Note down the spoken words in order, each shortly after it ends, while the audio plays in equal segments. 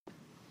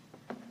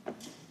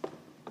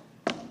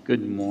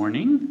Good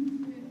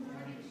morning,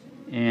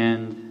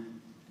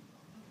 and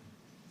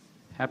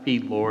happy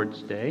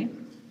Lord's Day,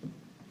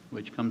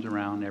 which comes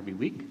around every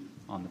week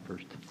on the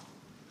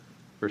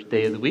first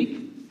day of the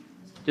week.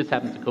 Just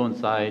happens to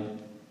coincide,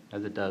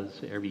 as it does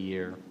every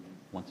year,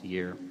 once a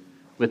year,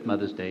 with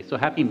Mother's Day. So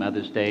happy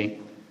Mother's Day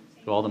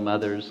to all the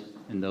mothers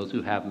and those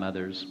who have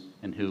mothers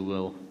and who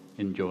will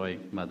enjoy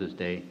Mother's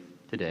Day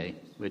today,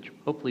 which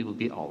hopefully will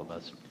be all of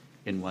us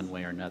in one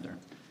way or another.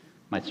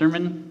 My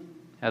sermon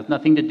has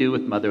nothing to do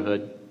with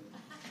motherhood.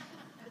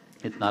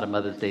 It's not a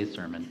Mother's Day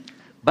sermon.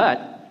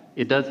 But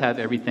it does have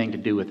everything to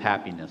do with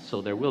happiness,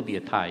 so there will be a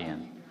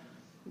tie-in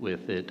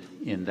with it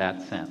in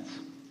that sense.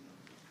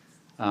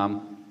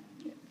 And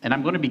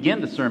I'm going to begin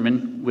the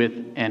sermon with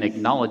an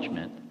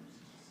acknowledgement.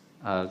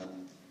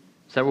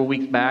 Several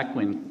weeks back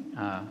when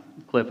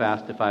Cliff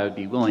asked if I would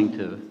be willing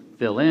to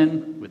fill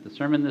in with the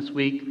sermon this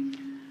week,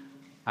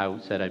 I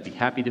said I'd be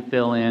happy to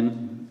fill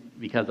in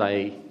because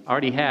I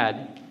already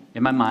had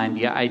in my mind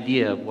the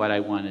idea of what I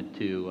wanted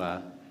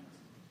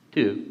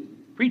to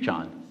preach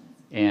on.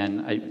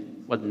 And I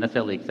wasn't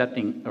necessarily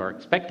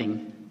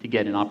expecting to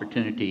get an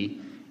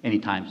opportunity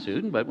anytime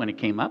soon, but when it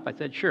came up, I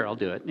said, sure, I'll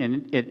do it.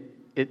 And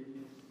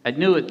I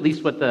knew at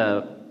least what it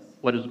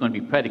was going to be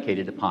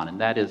predicated upon,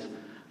 and that is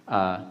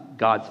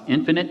God's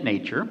infinite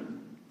nature,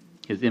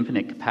 His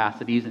infinite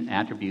capacities and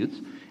attributes,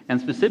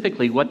 and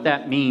specifically what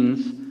that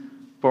means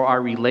for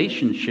our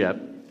relationship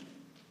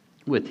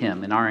with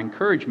Him and our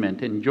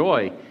encouragement and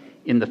joy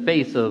in the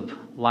face of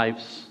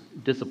life's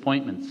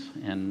disappointments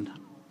and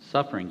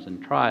sufferings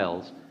and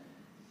trials,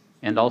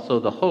 and also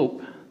the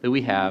hope that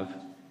we have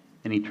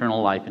in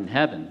eternal life in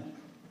heaven.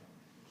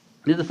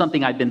 This is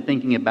something I've been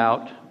thinking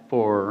about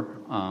for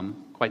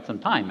quite some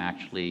time,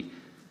 actually,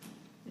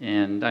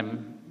 and I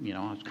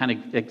was kind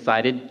of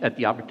excited at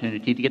the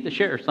opportunity to get to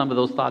share some of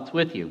those thoughts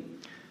with you.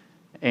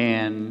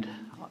 And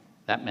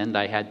that meant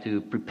I had to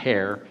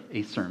prepare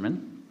a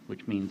sermon,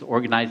 which means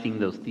organizing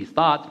these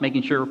thoughts,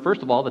 making sure,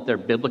 first of all, that they're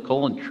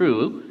biblical and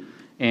true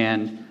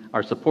and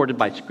are supported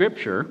by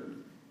Scripture,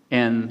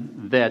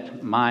 and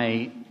that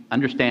my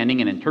understanding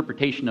and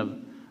interpretation of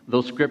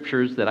those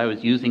Scriptures that I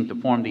was using to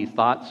form these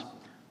thoughts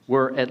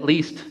were at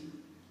least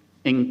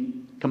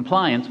in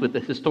compliance with the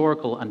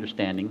historical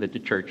understanding that the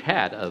church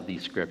had of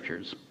these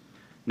Scriptures.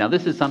 Now,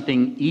 this is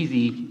something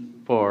easy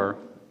for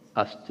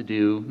us to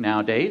do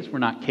nowadays. We're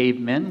not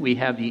cavemen. We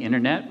have the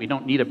internet. We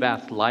don't need a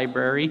vast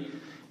library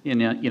in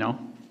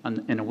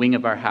a wing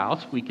of our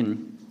house. We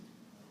can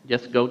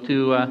just go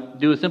to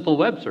do a simple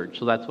web search.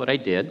 So that's what I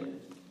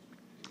did.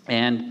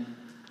 And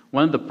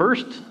one of the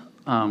first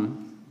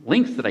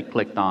links that I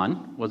clicked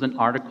on was an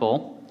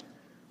article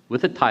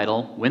with the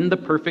title, "When the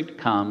Perfect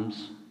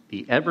Comes,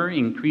 the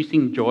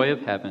Ever-Increasing Joy of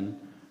Heaven,"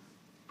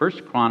 1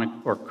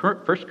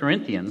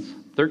 Corinthians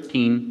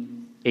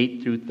 13,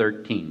 8 through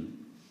 13.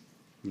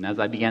 And as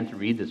I began to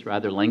read this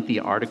rather lengthy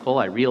article,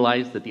 I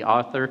realized that the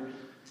author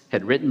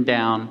had written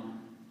down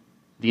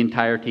the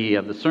entirety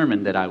of the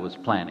sermon that I was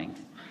planning.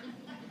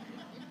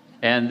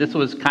 And this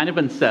was kind of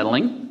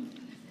unsettling.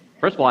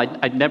 First of all,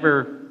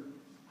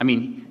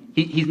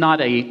 he's not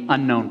an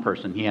unknown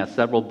person. He has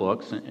several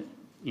books,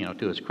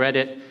 to his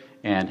credit,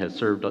 and has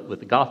served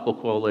with the Gospel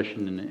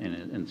Coalition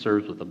and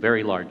serves with a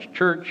very large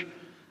church,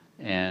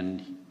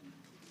 and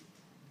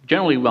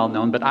generally well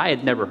known, but I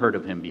had never heard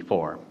of him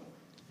before.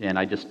 And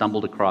I just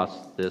stumbled across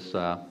this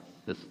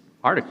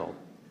article.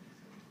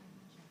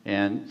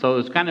 And so it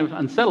was kind of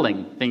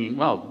unsettling, thinking,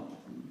 I'm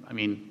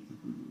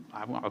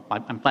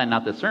planning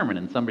out this sermon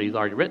and somebody's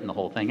already written the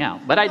whole thing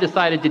out. But I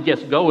decided to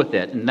just go with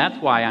it, and that's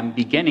why I'm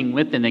beginning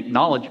with an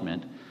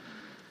acknowledgement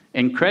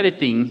and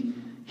crediting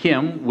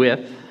him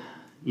with,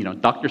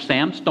 Dr.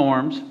 Sam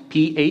Storms,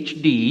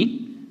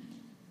 Ph.D.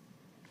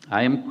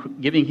 I am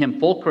giving him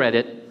full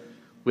credit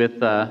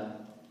with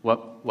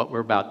what we're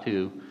about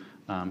to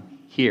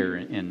hear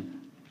and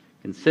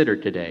consider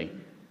today.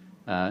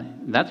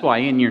 That's why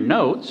in your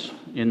notes,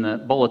 in the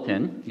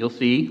bulletin, you'll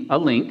see a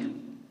link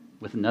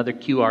with another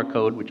QR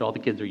code, which all the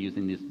kids are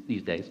using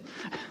these days,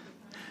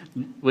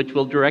 which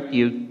will direct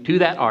you to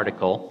that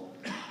article.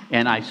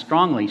 And I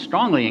strongly,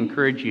 strongly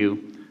encourage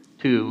you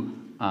to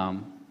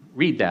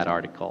read that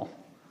article.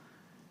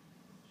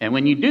 And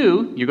when you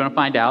do, you're going to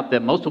find out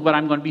that most of what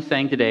I'm going to be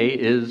saying today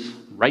is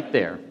right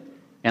there.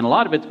 And a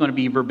lot of it's going to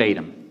be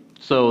verbatim.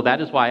 So that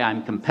is why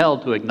I'm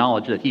compelled to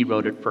acknowledge that he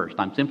wrote it first.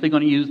 I'm simply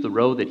going to use the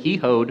row that he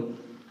hoed,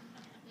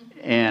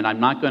 and I'm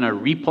not going to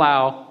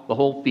replow the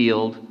whole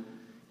field.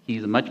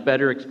 He's a much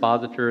better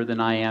expositor than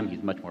I am.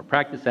 He's much more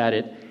practiced at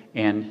it,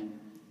 and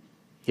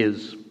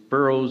his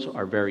furrows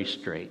are very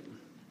straight.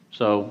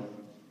 So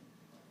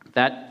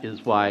that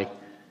is why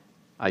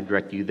I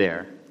direct you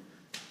there.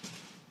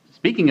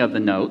 Speaking of the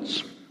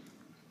notes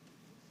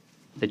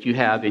that you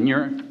have in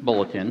your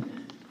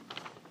bulletin,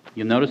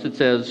 you'll notice it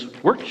says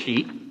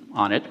worksheet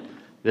on it.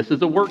 This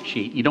is a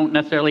worksheet. You don't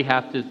necessarily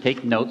have to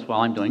take notes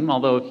while I'm doing them,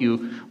 although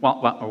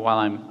while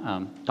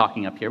I'm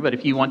talking up here. But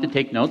if you want to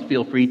take notes,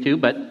 feel free to.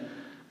 But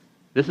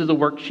this is a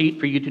worksheet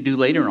for you to do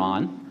later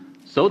on,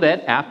 so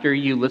that after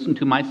you listen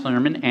to my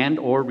sermon and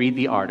or read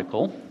the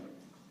article,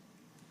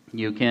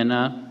 you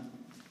can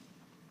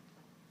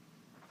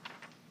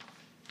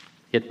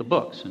hit the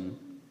books and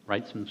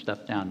write some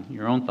stuff down,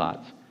 your own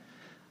thoughts.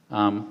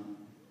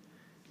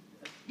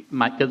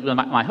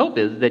 My hope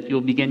is that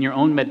you'll begin your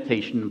own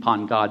meditation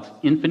upon God's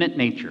infinite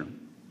nature,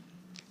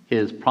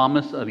 His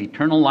promise of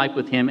eternal life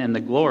with Him, and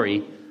the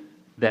glory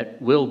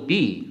that will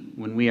be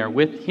when we are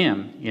with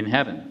Him in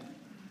heaven.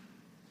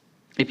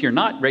 If you're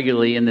not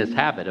regularly in this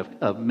habit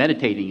of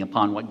meditating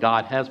upon what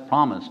God has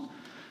promised,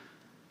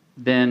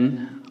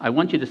 then I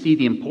want you to see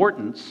the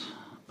importance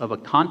of a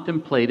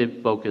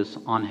contemplative focus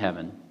on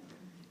heaven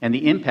and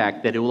the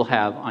impact that it will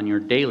have on your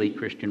daily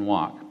Christian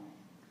walk.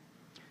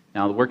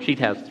 Now, the worksheet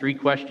has 3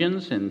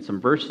 questions and some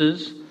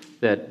verses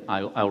that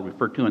I'll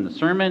refer to in the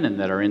sermon and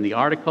that are in the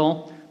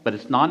article, but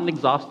it's not an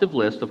exhaustive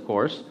list, of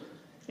course,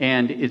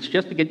 and it's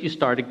just to get you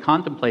started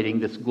contemplating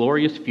this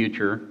glorious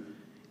future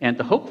and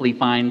to hopefully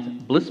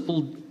find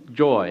blissful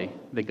joy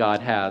that God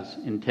has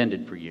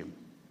intended for you.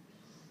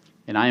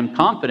 And I am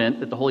confident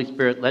that the Holy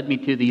Spirit led me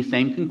to these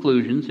same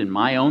conclusions in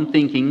my own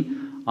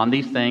thinking on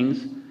these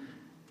things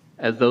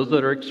as those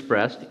that are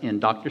expressed in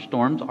Dr.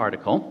 Storm's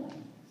article.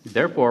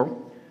 Therefore,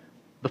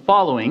 the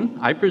following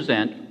I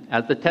present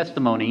as the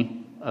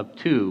testimony of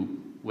 2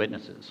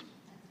 witnesses.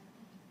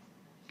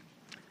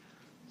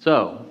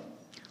 So,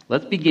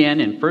 let's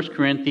begin in 1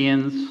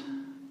 Corinthians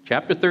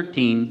chapter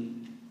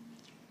 13,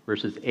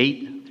 verses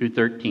 8 through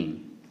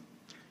 13,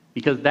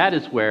 because that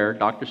is where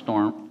Dr.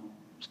 Storm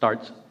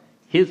starts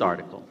his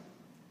article.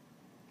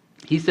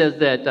 He says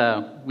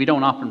that we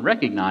don't often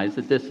recognize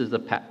that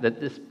that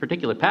this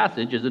particular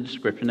passage is a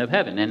description of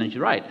heaven, and he's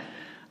right.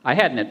 I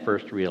hadn't at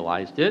first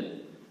realized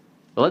it,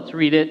 but let's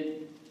read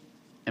it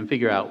and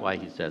figure out why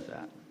he says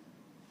that.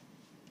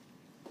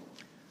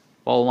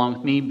 Follow along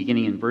with me,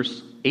 beginning in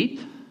verse 8.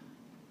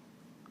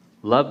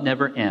 Love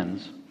never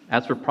ends.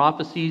 As for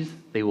prophecies,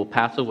 they will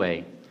pass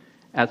away.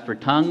 As for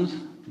tongues,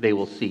 they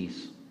will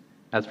cease.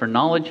 As for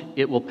knowledge,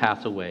 it will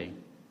pass away.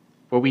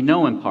 For we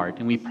know in part,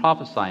 and we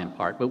prophesy in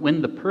part, but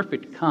when the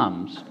perfect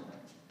comes,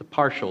 the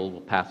partial will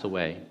pass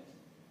away.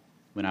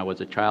 When I was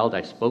a child,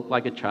 I spoke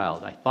like a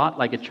child. I thought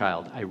like a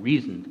child. I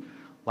reasoned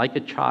like a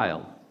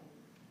child.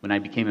 When I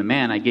became a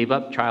man, I gave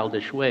up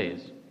childish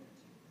ways.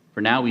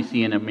 For now we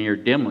see in a mirror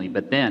dimly,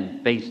 but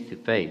then face to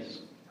face.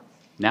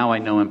 Now I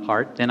know in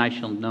part, then I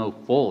shall know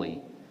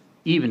fully,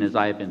 even as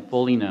I have been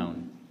fully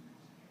known.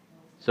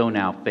 So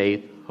now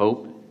faith,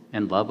 hope,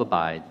 and love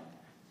abide,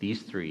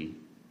 these 3.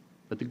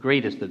 But the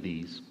greatest of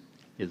these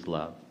is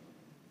love.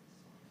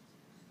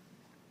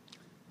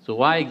 So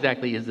why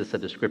exactly is this a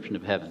description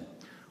of heaven?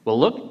 Well,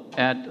 look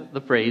at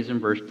the phrase in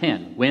verse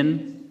 10,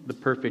 when the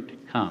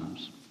perfect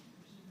comes.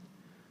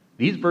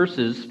 These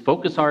verses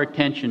focus our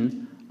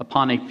attention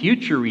upon a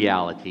future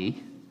reality,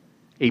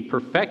 a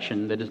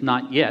perfection that is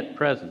not yet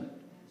present.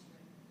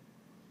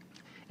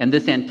 And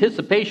this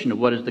anticipation of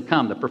what is to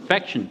come, the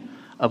perfection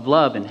of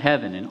love in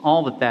heaven and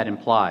all that that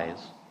implies,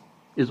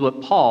 is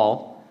what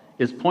Paul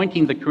is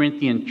pointing the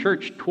Corinthian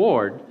church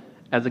toward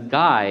as a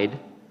guide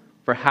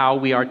for how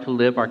we are to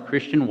live our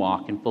Christian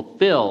walk and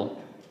fulfill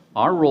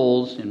our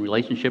roles in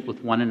relationship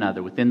with one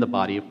another within the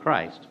body of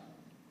Christ.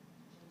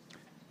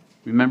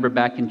 Remember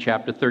back in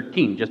chapter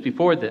 13, chapter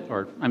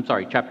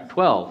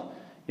 12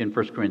 in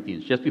 1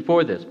 Corinthians, just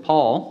before this,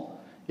 Paul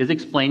is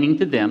explaining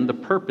to them the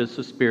purpose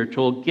of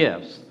spiritual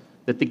gifts,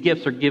 that the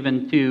gifts are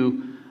given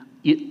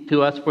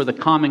to us for the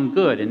common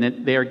good, and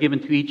that they are given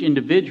to each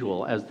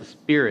individual as the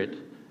Spirit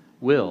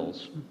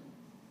wills.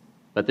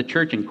 But the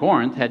church in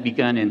Corinth had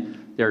begun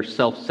in their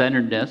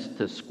self-centeredness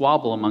to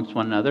squabble amongst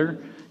one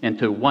another and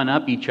to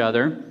one-up each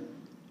other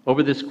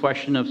over this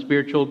question of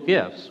spiritual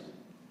gifts.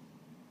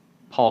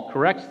 Paul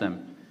corrects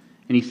them,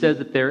 and he says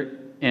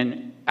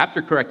that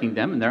after correcting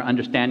them and their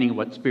understanding of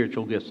what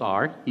spiritual gifts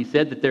are, he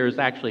said that there is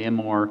actually a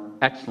more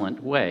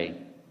excellent way.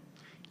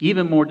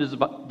 Even more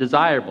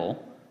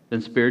desirable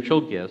than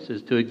spiritual gifts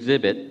is to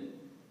exhibit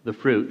the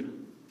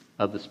fruit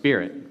of the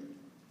Spirit.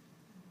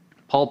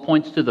 Paul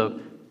points to the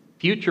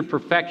future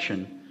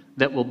perfection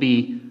that will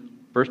be,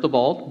 first of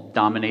all,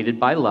 dominated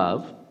by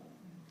love.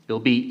 It will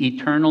be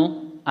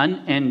eternal,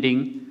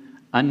 unending,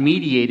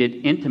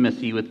 unmediated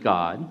intimacy with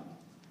God.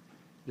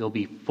 It will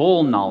be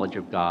full knowledge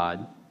of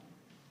God,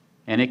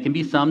 and it can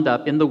be summed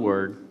up in the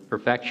word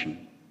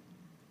perfection.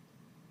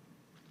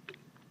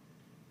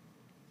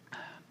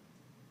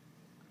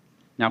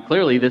 Now,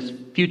 clearly, this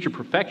future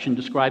perfection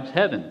describes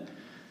heaven,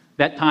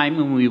 that time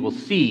when we will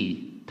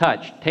see,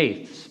 touch,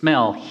 taste,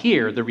 smell,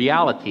 hear the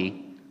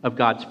reality of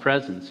God's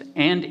presence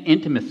and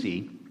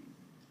intimacy.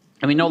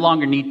 And we no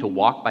longer need to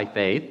walk by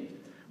faith.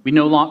 We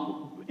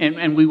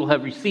will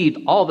have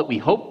received all that we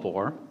hope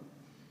for.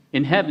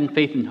 In heaven,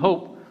 faith and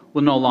hope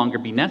will no longer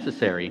be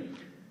necessary.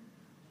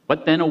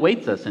 What then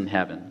awaits us in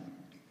heaven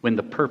when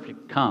the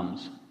perfect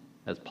comes,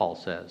 as Paul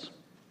says?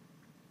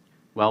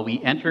 Well,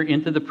 we enter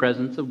into the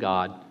presence of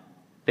God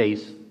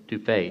face to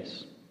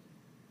face.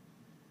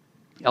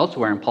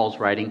 Elsewhere in Paul's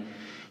writing,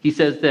 he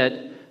says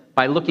that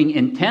by looking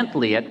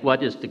intently at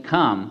what is to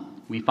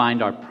come, we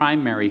find our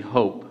primary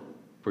hope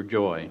for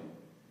joy.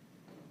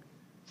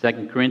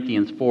 2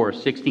 Corinthians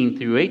 4:16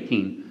 through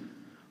 18,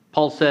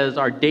 Paul says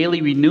our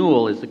daily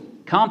renewal is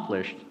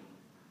accomplished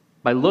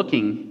by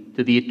looking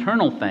to the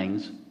eternal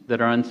things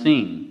that are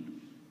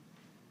unseen.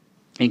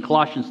 In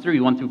Colossians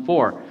 3:1 through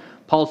 4,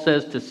 Paul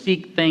says to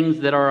seek things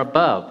that are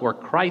above, where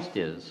Christ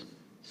is.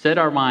 Set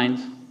our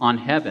minds on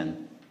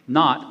heaven,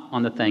 not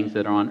on the things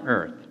that are on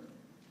earth.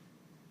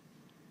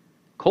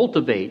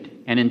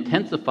 Cultivate and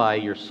intensify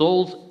your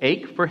soul's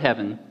ache for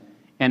heaven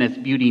and its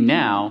beauty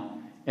now,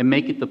 and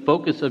make it the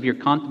focus of your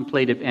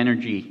contemplative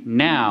energy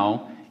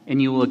now,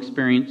 and you will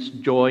experience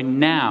joy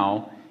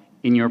now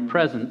in your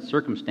present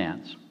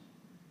circumstance.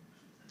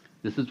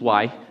 This is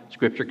why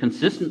Scripture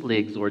consistently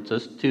exhorts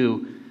us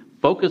to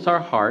focus our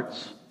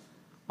hearts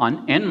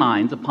and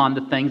minds upon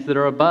the things that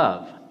are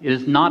above. It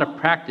is not a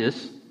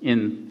practice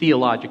in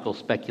theological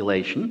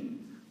speculation.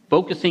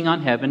 Focusing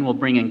on heaven will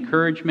bring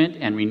encouragement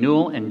and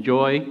renewal and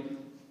joy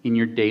in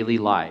your daily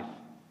life.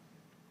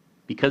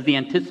 Because the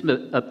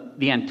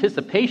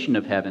anticipation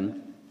of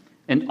heaven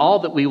and all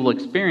that we will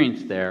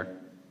experience there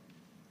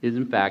is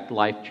in fact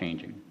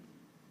life-changing.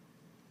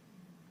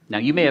 Now,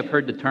 you may have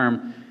heard the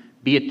term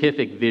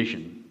beatific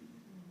vision.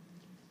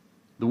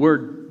 The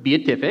word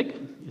beatific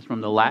is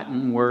from the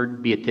Latin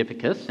word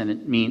beatificus, and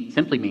it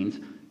simply means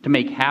to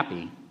make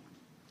happy.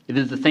 It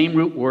is the same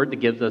root word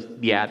that gives us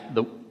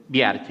the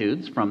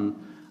Beatitudes from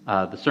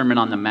the Sermon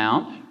on the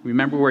Mount.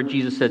 Remember where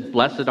Jesus said,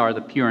 "Blessed are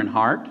the pure in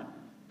heart,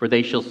 for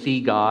they shall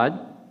see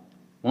God."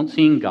 Won't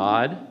seeing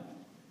God,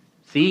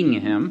 seeing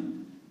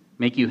Him,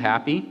 make you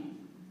happy?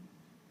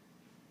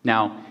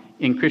 Now,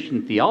 in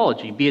Christian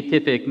theology,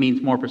 beatific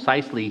means more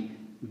precisely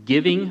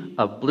giving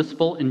of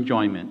blissful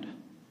enjoyment,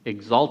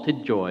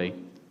 exalted joy,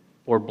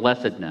 or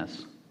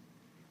blessedness.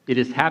 It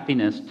is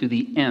happiness to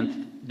the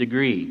nth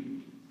degree.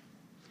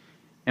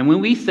 And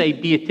when we say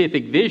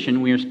beatific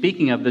vision, we are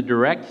speaking of the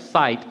direct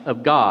sight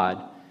of God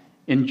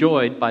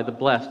enjoyed by the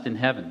blessed in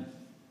heaven.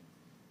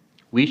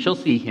 We shall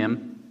see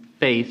Him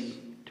face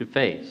to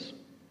face.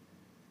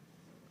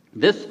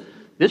 This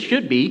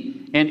should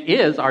be and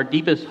is our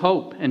deepest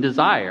hope and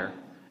desire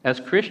as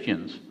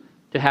Christians,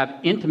 to have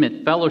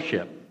intimate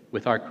fellowship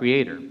with our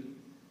Creator.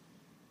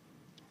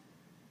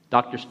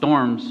 Dr.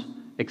 Storms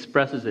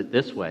expresses it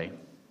this way: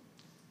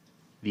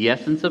 the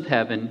essence of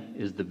heaven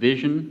is the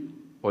vision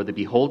or the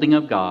beholding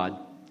of God,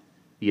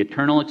 the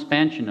eternal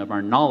expansion of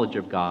our knowledge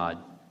of God,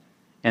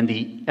 and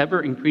the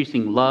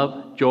ever-increasing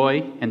love,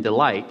 joy, and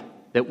delight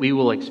that we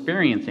will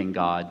experience in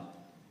God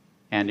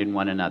and in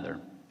one another.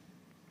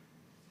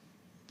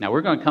 Now,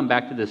 we're going to come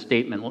back to this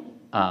statement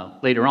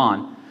later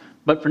on,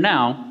 but for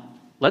now,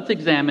 let's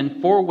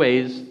examine 4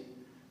 ways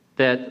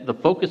that the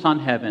focus on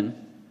heaven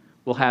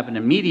will have an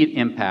immediate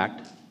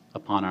impact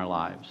upon our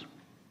lives.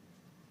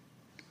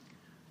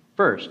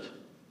 First,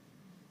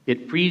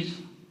 it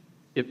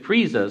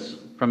frees us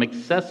from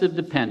excessive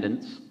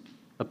dependence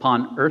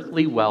upon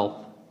earthly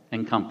wealth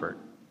and comfort.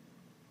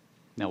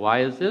 Now, why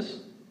is this?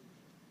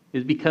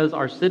 It's because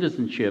our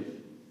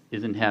citizenship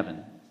is in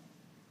heaven.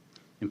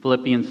 In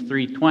Philippians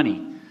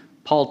 3:20,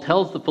 Paul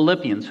tells the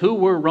Philippians, who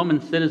were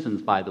Roman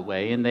citizens, by the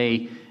way, and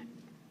they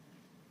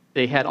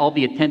had all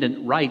the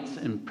attendant rights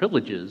and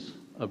privileges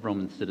of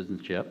Roman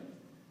citizenship.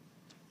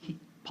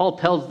 Paul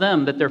tells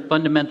them that their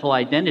fundamental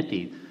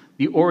identity,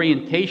 the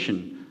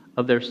orientation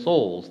of their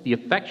souls, the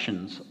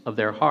affections of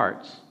their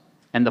hearts,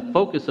 and the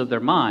focus of their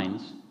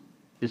minds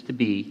is to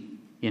be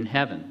in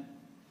heaven.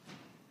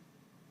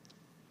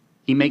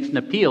 He makes an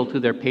appeal to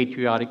their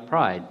patriotic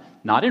pride,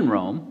 not in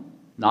Rome,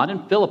 not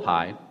in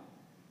Philippi,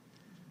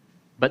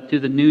 but to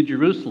the New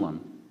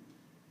Jerusalem,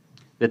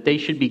 that they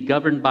should be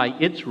governed by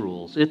its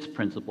rules, its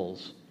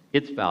principles,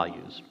 its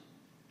values.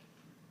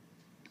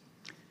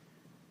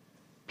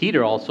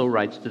 Peter also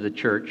writes to the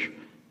church,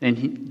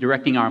 and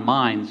directing our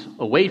minds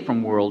away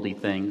from worldly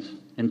things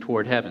and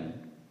toward heaven.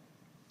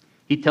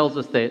 He tells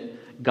us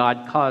that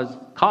God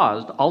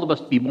caused all of us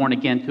to be born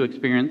again to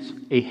experience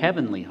a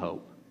heavenly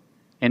hope,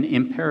 an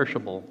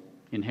imperishable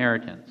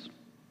inheritance.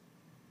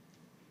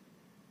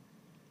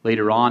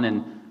 Later on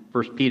in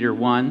 1 Peter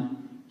 1,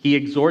 he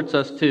exhorts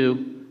us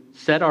to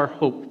set our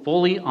hope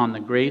fully on the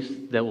grace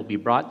that will be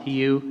brought to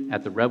you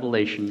at the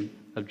revelation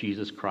of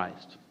Jesus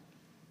Christ.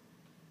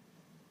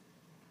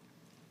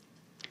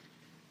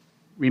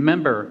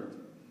 Remember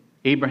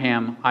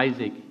Abraham,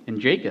 Isaac, and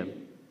Jacob.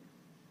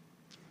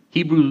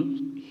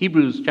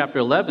 Hebrews chapter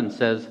 11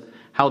 says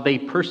how they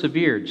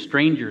persevered,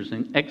 strangers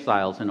and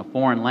exiles in a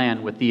foreign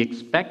land, with the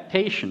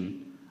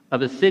expectation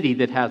of a city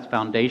that has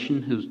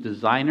foundation, whose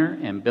designer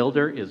and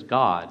builder is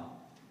God.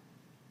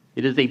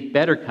 It is a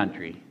better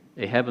country,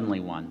 a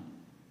heavenly one.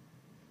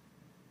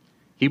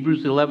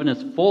 Hebrews 11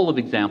 is full of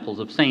examples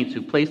of saints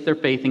who placed their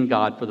faith in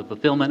God for the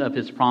fulfillment of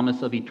His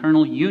promise of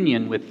eternal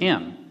union with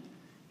Him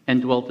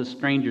and dwelt as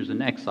strangers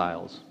and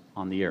exiles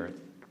on the earth.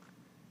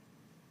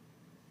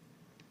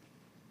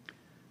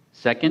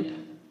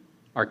 Second,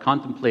 our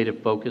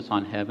contemplative focus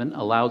on heaven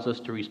allows us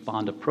to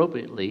respond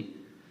appropriately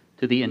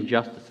to the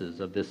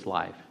injustices of this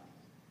life.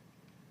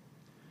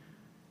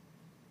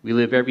 We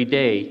live every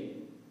day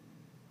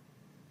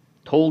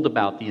told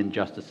about the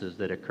injustices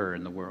that occur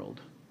in the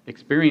world,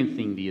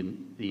 experiencing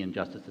the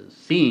injustices,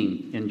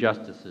 seeing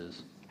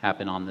injustices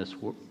happen on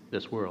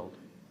this world.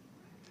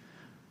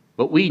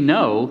 But we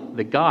know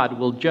that God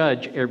will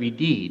judge every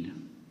deed.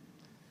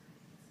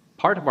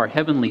 Part of our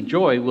heavenly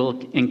joy will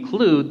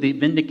include the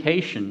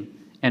vindication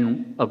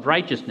of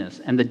righteousness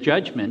and the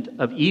judgment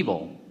of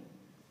evil.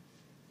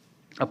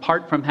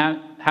 Apart from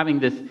having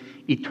this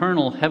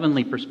eternal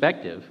heavenly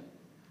perspective,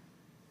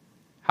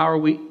 how are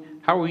we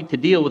to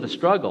deal with the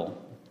struggle,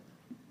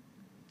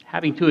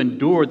 having to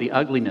endure the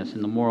ugliness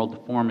and the moral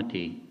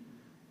deformity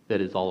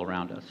that is all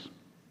around us?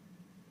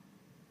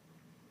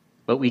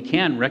 But we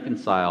can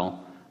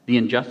reconcile the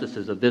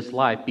injustices of this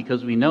life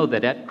because we know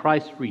that at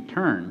Christ's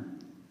return,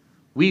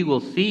 we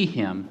will see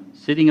him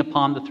sitting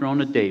upon the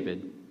throne of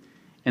David,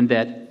 and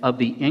that of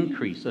the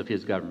increase of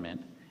his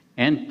government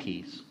and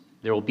peace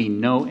there will be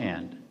no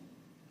end.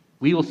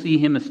 We will see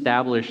him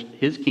establish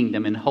his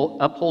kingdom and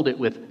uphold it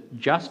with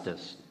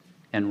justice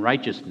and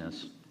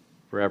righteousness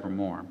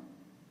forevermore.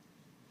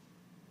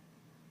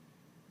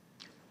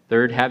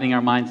 Third, having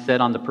our minds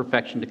set on the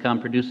perfection to come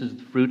produces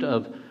the fruit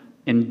of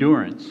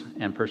endurance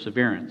and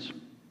perseverance.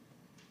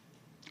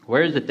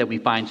 Where is it that we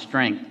find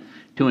strength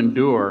to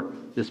endure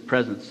this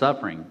present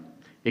suffering?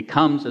 It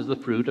comes as the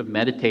fruit of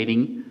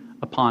meditating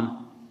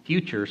upon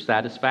future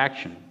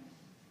satisfaction,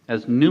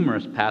 as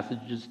numerous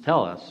passages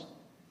tell us.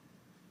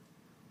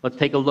 Let's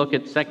take a look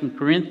at 2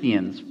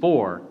 Corinthians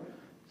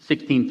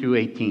 4:16 through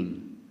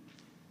 18.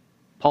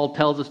 Paul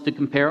tells us to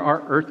compare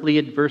our earthly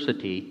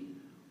adversity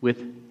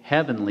with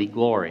heavenly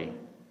glory.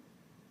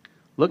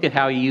 Look at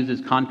how he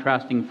uses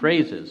contrasting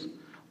phrases.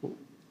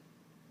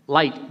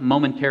 Light,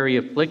 momentary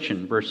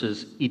affliction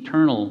versus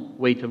eternal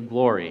weight of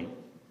glory.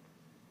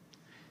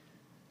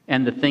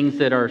 And the things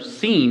that are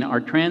seen are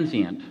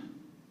transient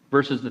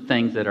versus the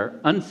things that are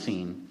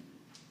unseen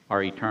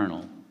are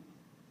eternal.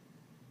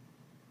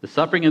 The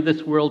suffering of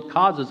this world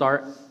causes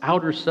our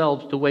outer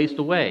selves to waste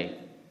away.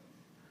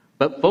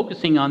 But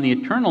focusing on the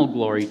eternal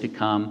glory to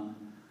come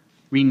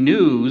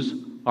renews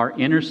our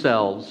inner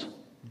selves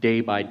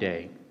day by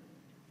day.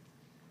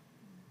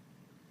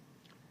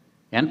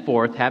 And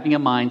fourth, having a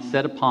mind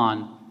set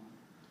upon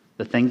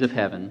the things of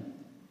heaven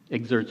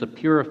exerts a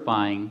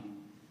purifying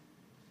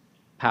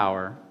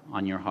power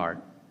on your heart.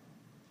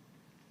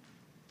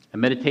 A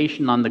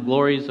meditation on the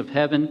glories of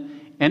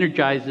heaven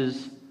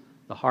energizes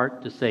the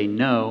heart to say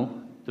no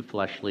to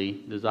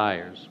fleshly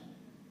desires.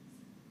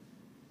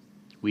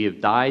 We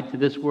have died to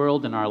this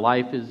world, and our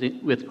life is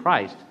with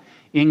Christ,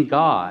 in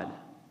God.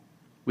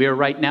 We are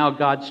right now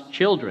God's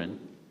children.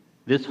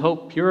 This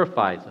hope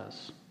purifies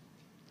us.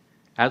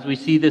 As we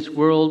see this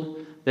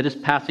world that is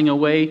passing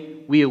away,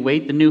 we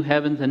await the new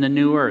heavens and the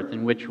new earth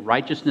in which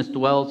righteousness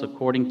dwells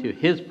according to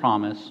his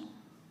promise.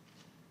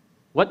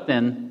 What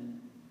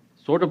then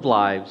sort of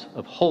lives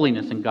of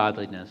holiness and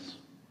godliness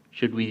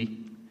should we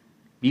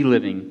be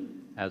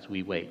living as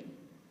we wait?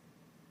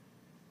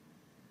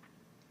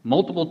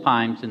 Multiple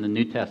times in the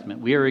New Testament,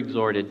 we are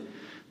exhorted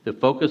to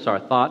focus our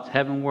thoughts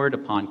heavenward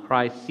upon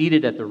Christ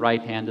seated at the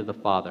right hand of the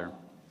Father,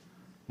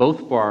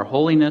 both for our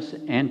holiness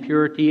and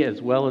purity, as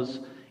well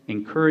as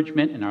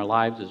encouragement in our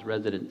lives as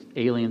resident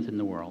aliens in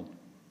the world.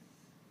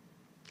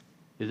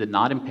 Is it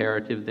not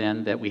imperative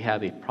then that we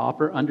have a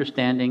proper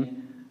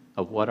understanding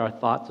of what our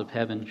thoughts of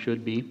heaven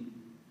should be?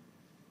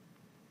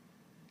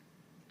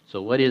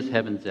 So what is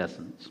heaven's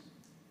essence?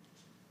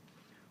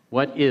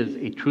 What is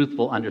a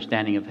truthful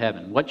understanding of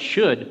heaven? What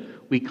should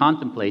we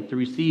contemplate to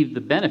receive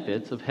the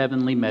benefits of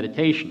heavenly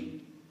meditation?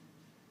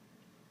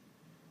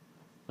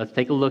 Let's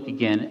take a look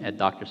again at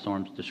Dr.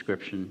 Storm's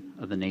description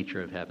of the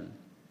nature of heaven.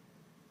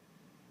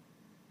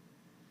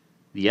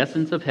 The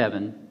essence of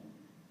heaven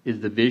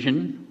is the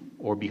vision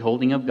or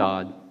beholding of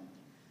God,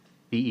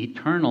 the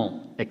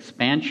eternal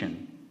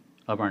expansion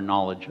of our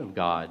knowledge of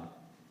God,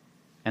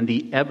 and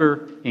the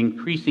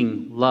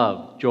ever-increasing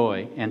love,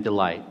 joy, and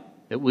delight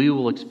that we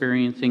will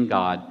experience in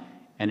God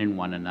and in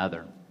one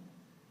another.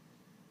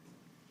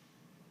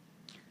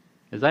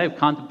 As I have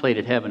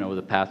contemplated heaven over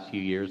the past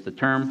few years, the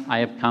term I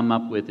have come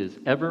up with is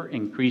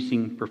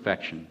ever-increasing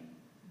perfection.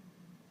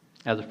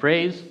 As a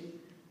phrase,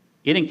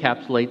 it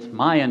encapsulates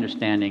my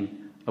understanding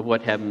of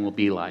what heaven will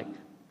be like.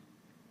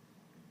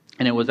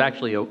 And it was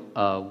actually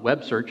a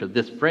web search of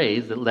this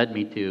phrase that led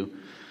me to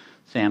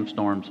Sam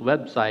Storm's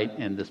website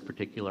and this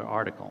particular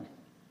article.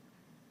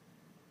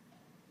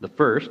 The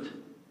first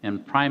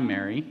and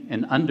primary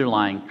and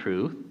underlying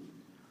truth,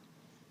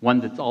 one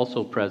that's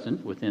also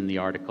present within the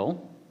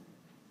article,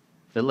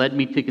 that led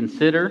me to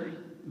consider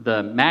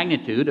the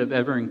magnitude of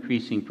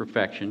ever-increasing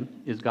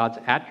perfection is God's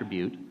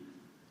attribute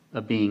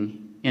of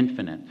being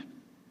infinite.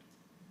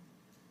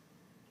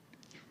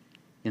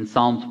 In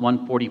Psalms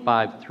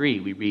 145:3,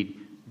 we read,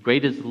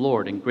 "Great is the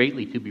Lord and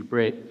greatly to be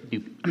Great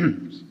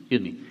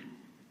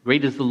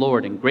is the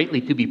Lord and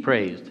greatly to be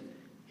praised.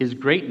 His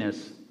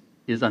greatness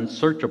is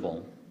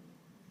unsearchable."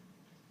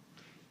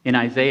 In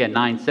Isaiah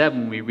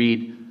 9:7, we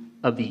read,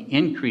 "Of the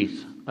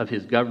increase of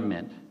his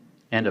government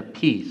and of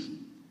peace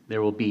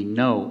there will be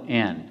no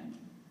end."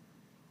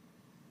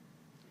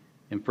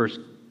 In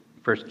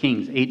 1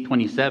 Kings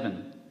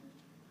 8:27,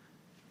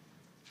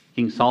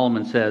 King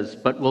Solomon says,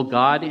 "But will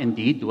God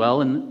indeed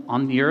dwell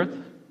on the earth?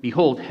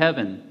 Behold,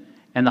 heaven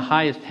and the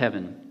highest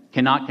heaven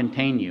cannot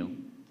contain you.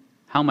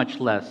 How much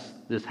less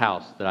this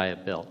house that I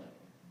have built?"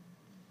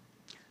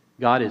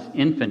 God is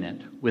infinite,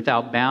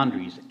 without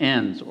boundaries,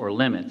 ends, or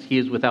limits. He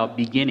is without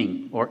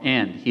beginning or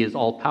end. He is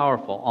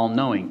all-powerful,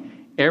 all-knowing,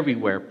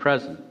 everywhere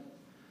present.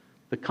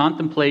 The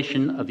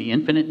contemplation of the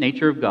infinite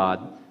nature of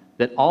God,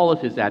 that all of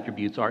his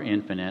attributes are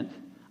infinite,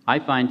 I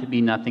find to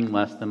be nothing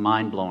less than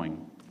mind-blowing.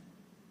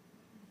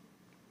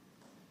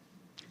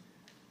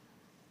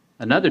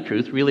 Another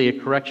truth, really a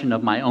correction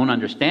of my own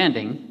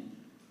understanding,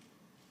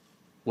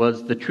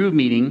 was the true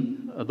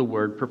meaning of the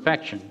word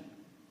perfection.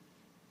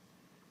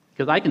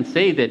 Because I can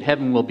say that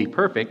heaven will be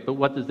perfect, but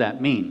what does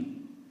that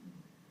mean?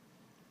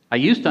 I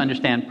used to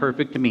understand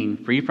perfect to mean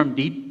free from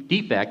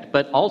defect,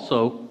 but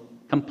also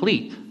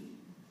complete.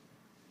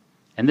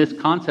 And this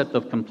concept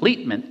of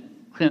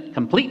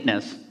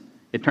completeness,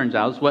 it turns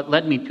out, is what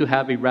led me to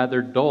have a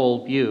rather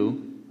dull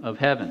view of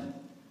heaven.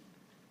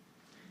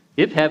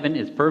 If heaven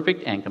is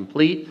perfect and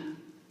complete,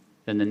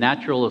 then the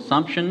natural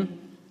assumption,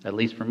 at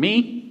least for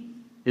me,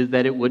 is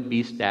that it would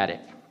be static.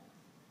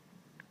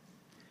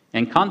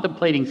 And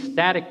contemplating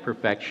static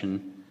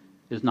perfection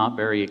is not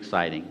very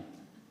exciting,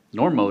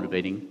 nor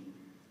motivating,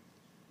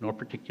 nor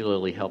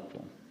particularly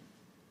helpful.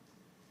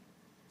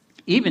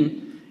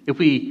 Even if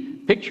we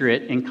picture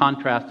it in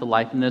contrast to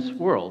life in this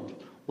world.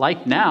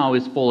 Life now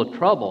is full of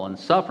trouble and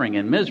suffering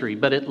and misery,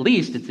 but at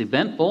least it's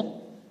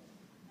eventful.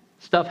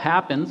 Stuff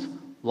happens.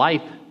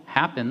 Life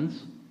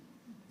happens.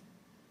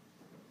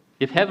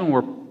 If heaven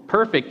were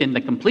perfect in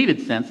the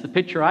completed sense, the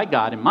picture I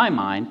got in my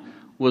mind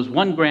was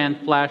one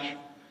grand flash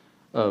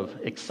of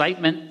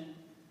excitement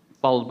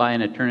followed by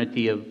an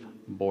eternity of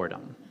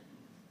boredom.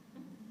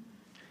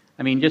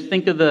 I mean, just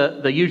think of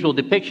the usual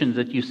depictions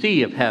that you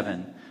see of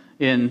heaven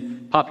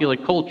in popular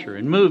culture,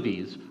 in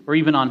movies, or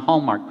even on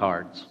Hallmark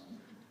cards.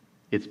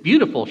 It's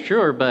beautiful,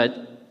 sure,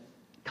 but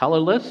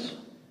colorless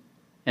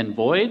and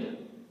void.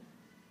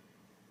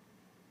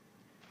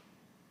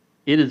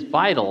 It is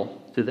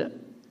vital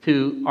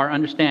to our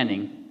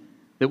understanding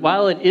that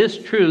while it is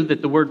true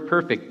that the word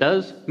perfect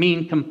does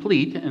mean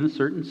complete in a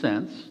certain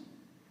sense,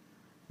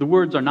 the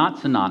words are not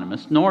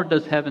synonymous, nor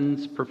does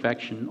heaven's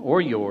perfection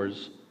or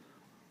yours,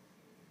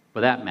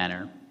 for that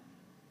matter,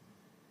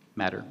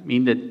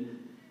 mean that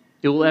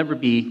it will ever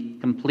be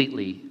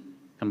completely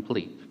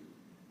complete.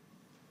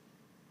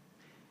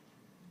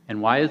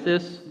 And why is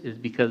this? Is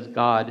because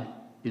God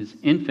is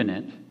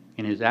infinite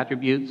in his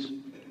attributes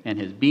and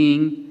his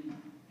being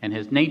and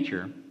his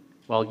nature,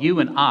 while you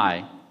and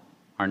I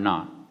are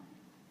not.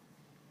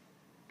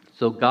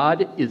 So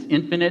God is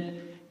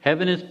infinite,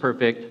 heaven is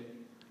perfect,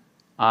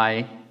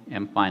 I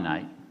am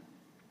finite.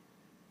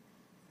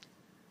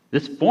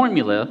 This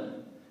formula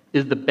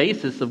is the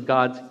basis of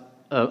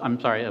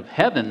of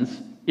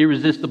heaven's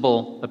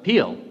irresistible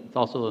appeal. It's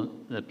also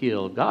the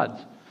appeal of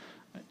God's,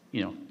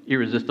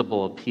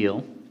 irresistible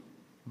appeal.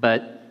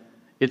 But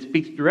it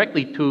speaks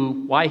directly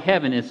to why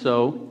heaven is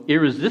so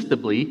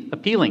irresistibly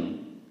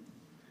appealing.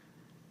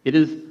 It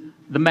is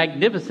the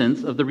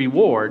magnificence of the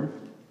reward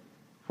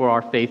for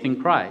our faith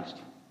in Christ.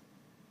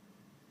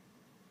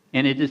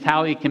 And it is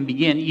how it can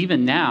begin,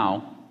 even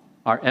now,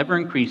 our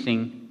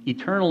ever-increasing,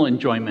 eternal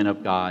enjoyment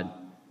of God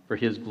for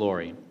his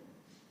glory.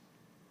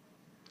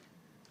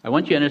 I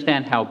want you to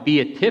understand how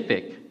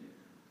beatific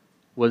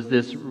was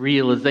this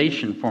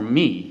realization for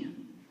me,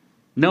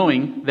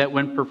 knowing that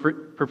when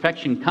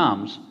perfection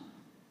comes,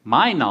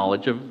 my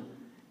knowledge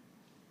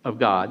of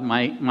God,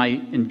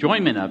 my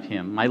enjoyment of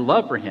him, my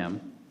love for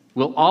him,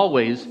 will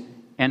always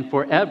and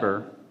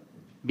forever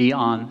be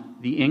on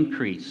the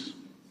increase.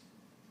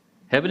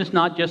 Heaven is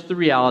not just the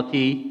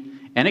reality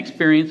and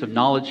experience of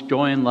knowledge,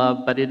 joy, and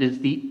love, but it is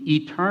the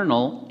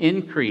eternal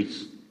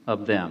increase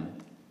of them.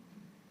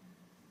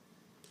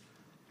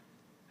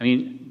 I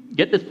mean,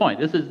 get this point.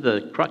 This is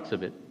the crux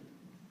of it.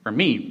 For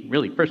me,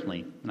 really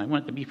personally, and I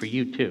want it to be for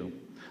you too.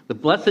 The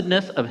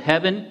blessedness of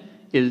heaven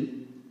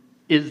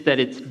is that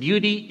its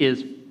beauty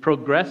is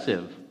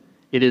progressive.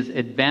 It is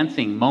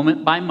advancing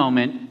moment by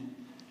moment,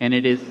 and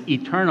it is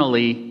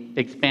eternally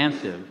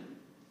expansive.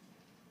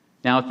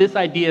 Now, if this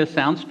idea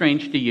sounds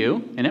strange to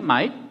you, and it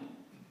might,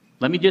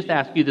 let me just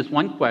ask you this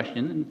one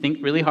question and think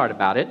really hard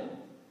about it.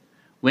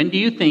 When do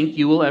you think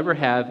you will ever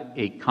have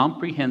a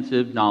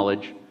comprehensive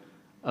knowledge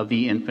of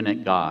the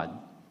infinite God?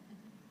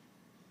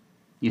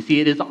 You see,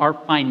 it is our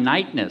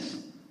finiteness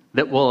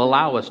that will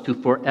allow us to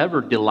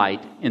forever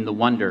delight in the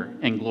wonder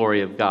and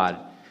glory of God.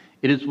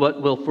 It is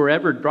what will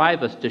forever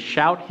drive us to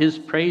shout his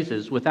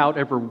praises without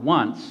ever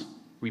once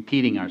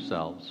repeating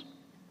ourselves.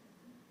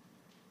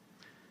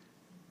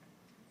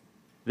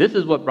 This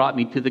is what brought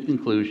me to the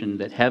conclusion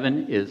that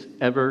heaven is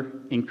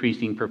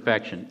ever-increasing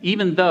perfection,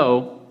 even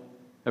though,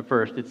 at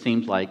first, it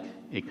seems like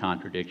a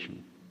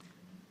contradiction.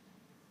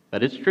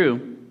 But it's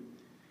true.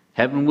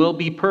 Heaven will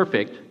be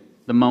perfect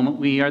the moment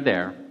we are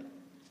there,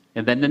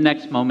 and then the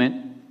next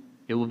moment,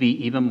 it will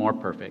be even more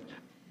perfect.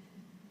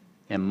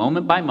 And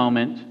moment by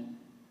moment,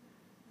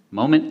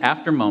 moment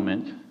after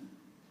moment,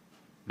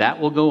 that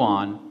will go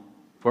on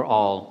for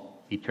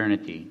all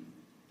eternity.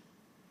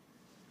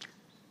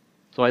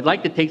 So I'd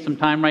like to take some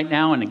time right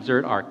now and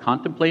exert our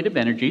contemplative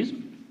energies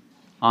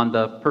on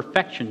the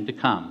perfection to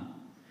come,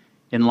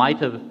 in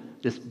light of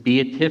this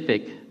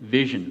beatific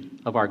vision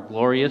of our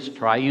glorious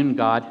triune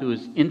God who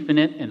is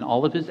infinite in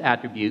all of his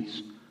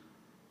attributes,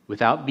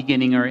 without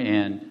beginning or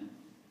end,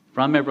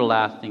 from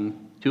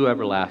everlasting to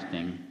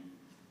everlasting,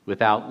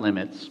 without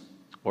limits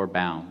or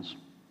bounds.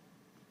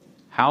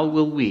 How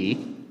will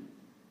we,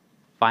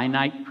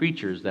 finite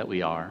creatures that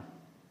we are,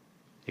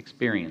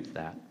 experience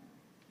that?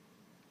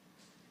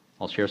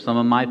 I'll share some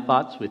of my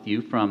thoughts with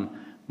you from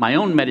my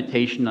own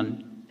meditation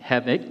on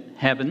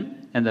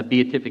heaven and the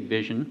beatific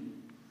vision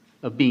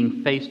of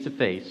being face to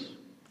face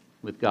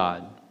with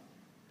God.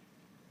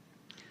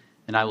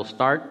 And I will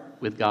start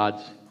with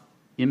God's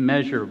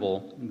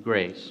immeasurable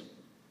grace.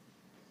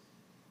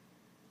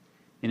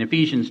 In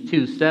Ephesians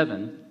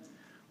 2:7,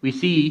 we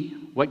see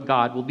what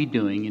God will be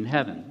doing in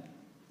heaven.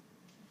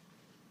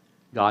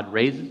 God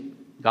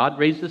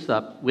raised us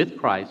up with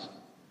Christ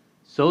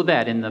so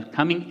that in the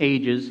coming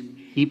ages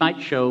he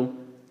might show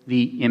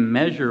the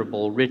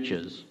immeasurable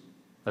riches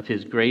of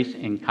his grace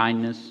and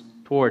kindness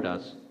toward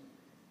us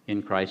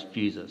in Christ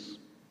Jesus.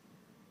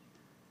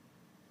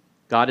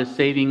 God is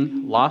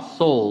saving lost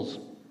souls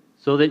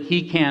so that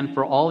he can,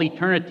 for all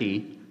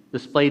eternity,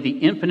 display the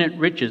infinite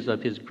riches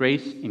of his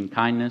grace and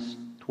kindness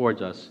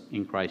towards us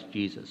in Christ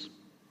Jesus.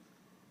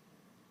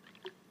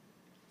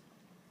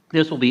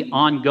 This will be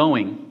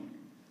ongoing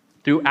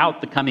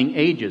throughout the coming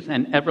ages,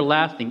 an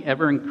everlasting,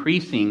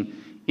 ever-increasing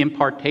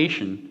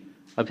impartation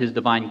of his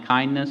divine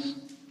kindness,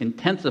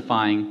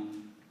 intensifying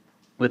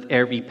with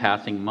every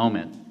passing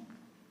moment.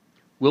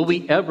 Will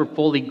we ever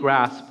fully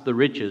grasp the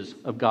riches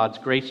of God's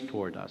grace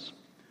toward us?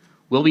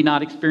 Will we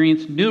not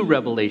experience new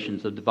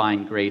revelations of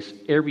divine grace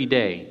every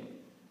day?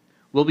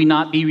 Will we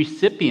not be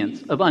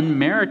recipients of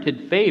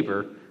unmerited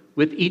favor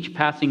with each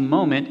passing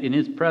moment in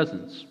his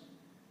presence,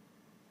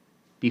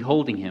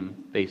 beholding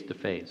him face to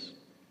face?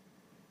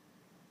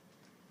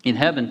 In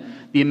heaven,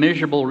 the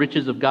immeasurable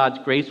riches of God's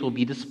grace will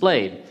be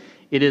displayed.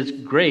 It is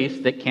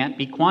grace that can't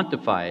be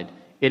quantified.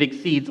 It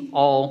exceeds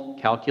all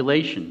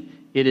calculation.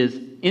 It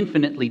is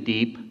infinitely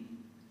deep,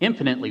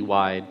 infinitely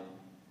wide,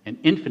 and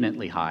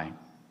infinitely high.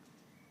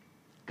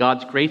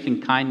 God's grace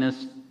and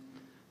kindness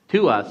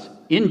to us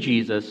in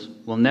Jesus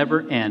will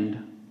never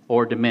end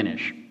or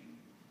diminish.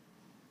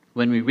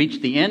 When will we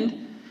reach the end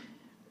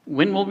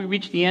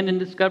in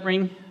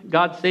discovering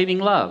God's saving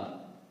love?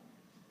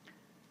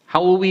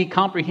 How will we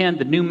comprehend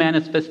the new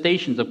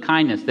manifestations of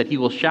kindness that he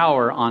will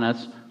shower on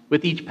us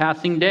with each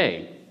passing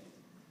day?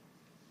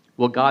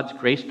 Will God's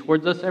grace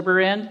towards us ever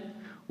end?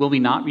 Will we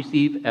not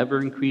receive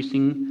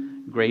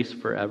ever-increasing grace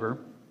forever?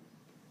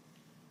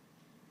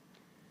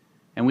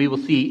 And we will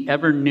see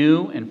ever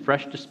new and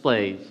fresh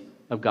displays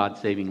of God's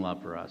saving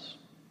love for us.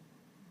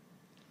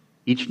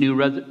 Each new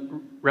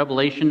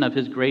revelation of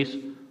his grace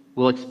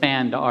will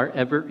expand our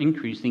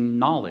ever-increasing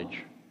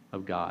knowledge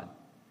of God.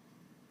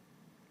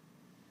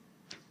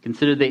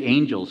 Consider the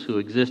angels who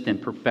exist in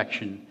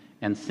perfection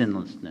and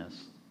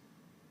sinlessness.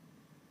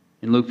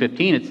 In Luke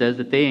 15, it says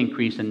that they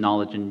increase in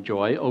knowledge and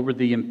joy over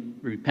the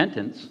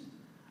repentance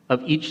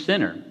of each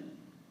sinner.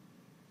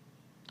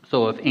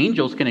 So if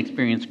angels can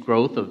experience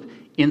growth of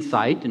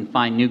insight and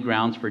find new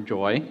grounds for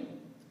joy,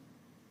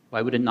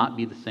 why would it not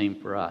be the same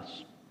for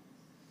us?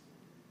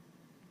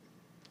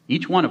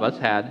 Each one of us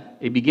had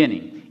a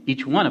beginning.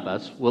 Each one of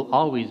us will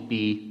always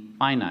be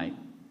finite.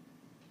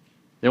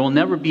 There will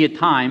never be a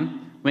time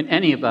when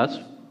any of us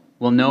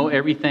will know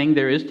everything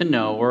there is to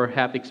know or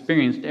have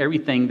experienced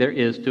everything there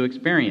is to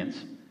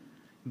experience.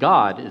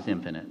 God is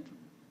infinite.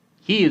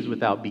 He is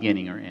without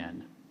beginning or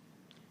end.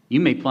 You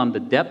may plumb the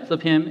depths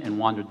of him and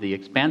wander the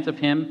expanse of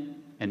him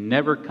and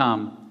never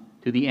come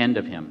to the end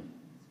of him.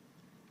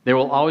 There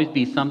will always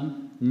be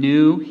some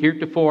new,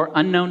 heretofore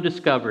unknown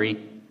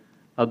discovery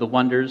of the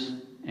wonders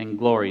and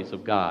glories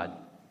of God.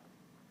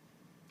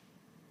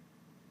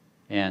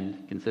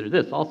 And consider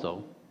this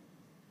also,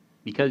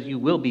 because you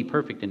will be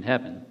perfect in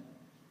heaven,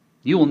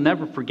 you will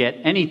never forget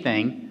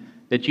anything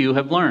that you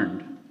have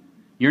learned.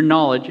 Your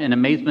knowledge and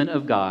amazement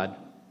of God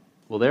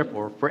will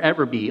therefore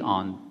forever be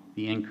on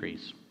the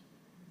increase.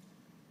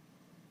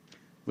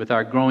 With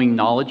our growing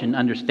knowledge and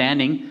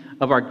understanding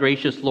of our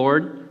gracious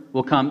Lord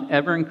will come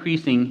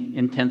ever-increasing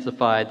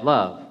intensified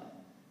love.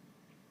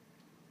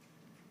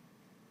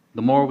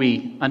 The more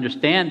we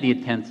understand the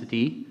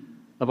intensity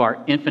of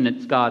our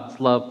infinite God's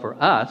love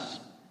for us,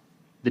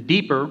 the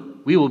deeper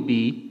we will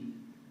be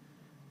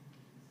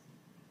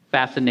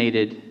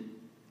fascinated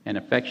and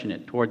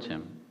affectionate towards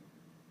him.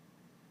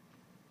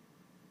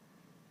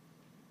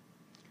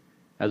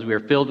 As we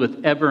are filled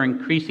with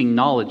ever-increasing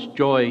knowledge,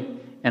 joy,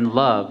 and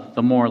love,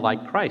 the more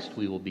like Christ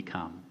we will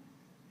become.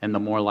 And the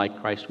more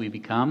like Christ we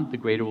become, the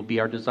greater will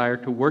be our desire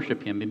to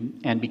worship him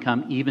and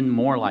become even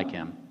more like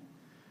him.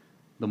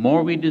 The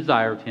more we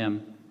desire of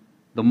him,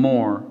 the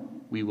more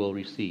we will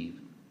receive.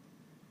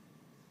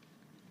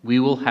 We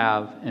will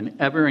have an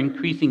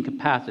ever-increasing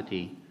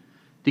capacity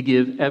to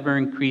give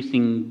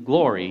ever-increasing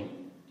glory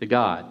to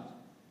God.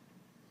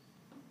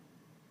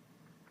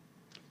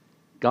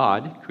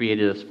 God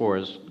created us for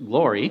His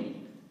glory,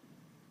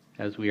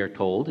 as we are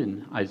told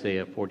in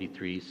Isaiah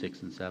 43,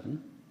 6 and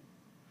 7.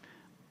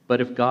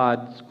 But if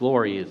God's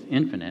glory is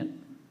infinite,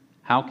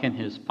 how can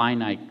His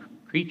finite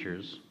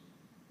creatures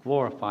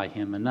glorify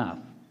Him enough?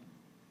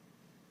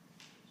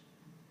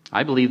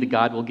 I believe that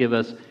God will give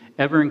us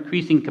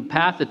ever-increasing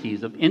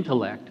capacities of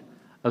intellect,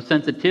 of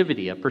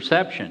sensitivity, of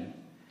perception,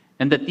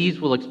 and that these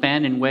will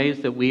expand in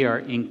ways that we are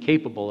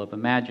incapable of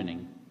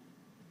imagining.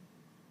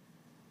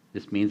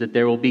 This means that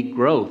there will be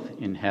growth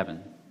in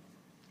heaven.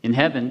 In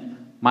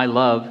heaven, my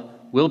love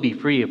will be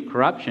free of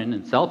corruption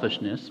and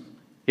selfishness.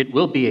 It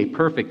will be a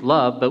perfect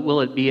love, but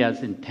will it be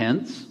as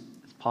intense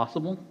as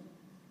possible?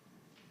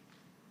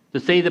 To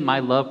say that my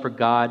love for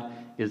God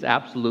is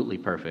absolutely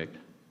perfect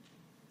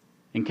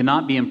and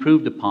cannot be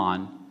improved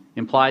upon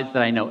implies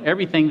that I know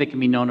everything that can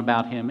be known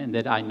about Him and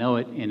that I know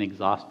it in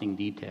exhausting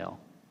detail.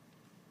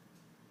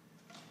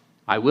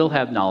 I will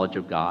have knowledge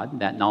of God.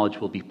 That knowledge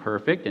will be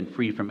perfect and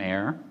free from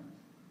error.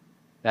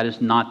 That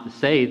is not to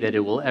say that it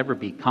will ever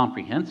be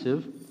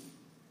comprehensive.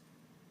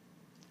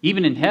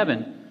 Even in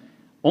heaven,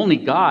 only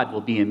God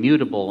will be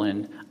immutable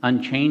and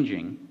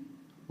unchanging,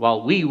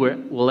 while we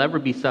will ever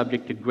be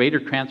subject to greater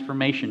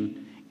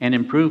transformation and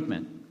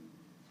improvement.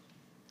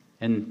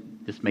 And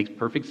this makes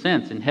perfect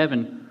sense. In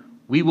heaven,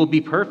 we will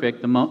be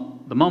perfect the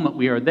moment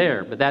we are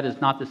there, but that is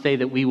not to say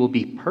that we will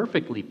be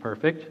perfectly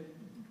perfect.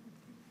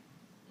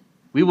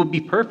 We will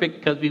be perfect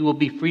because we will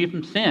be free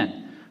from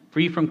sin,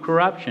 free from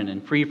corruption,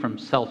 and free from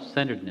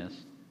self-centeredness.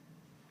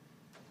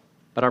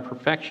 But our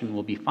perfection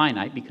will be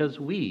finite because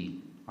we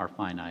are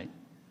finite.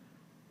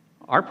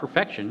 Our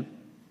perfection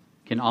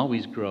can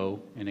always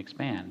grow and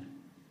expand.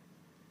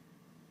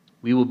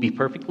 We will be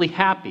perfectly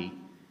happy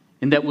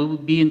in that we will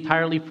be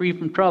entirely free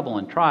from trouble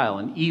and trial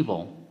and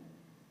evil.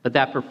 But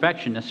that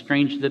perfection, as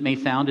strange as it may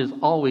sound, is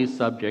always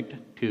subject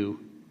to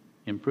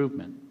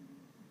improvement.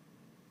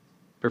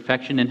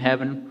 Perfection in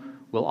heaven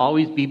will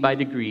always be by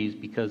degrees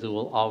because it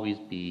will always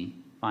be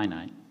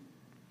finite.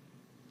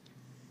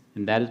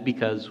 And that is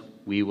because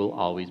we will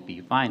always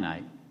be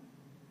finite.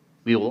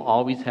 We will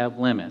always have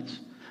limits.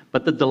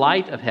 But the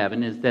delight of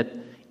heaven is that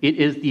it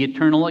is the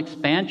eternal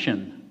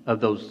expansion of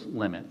those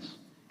limits.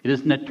 It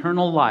is an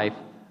eternal life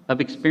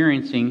of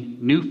experiencing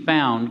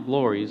newfound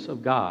glories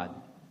of God.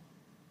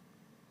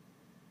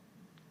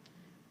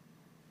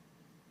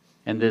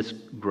 And this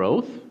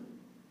growth,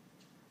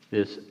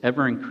 this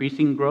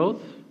ever-increasing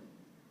growth,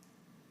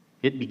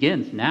 it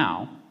begins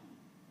now.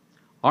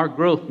 Our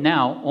growth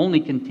now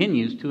only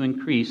continues to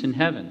increase in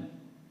heaven.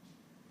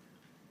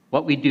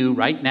 What we do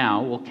right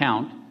now will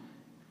count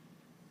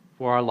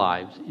for our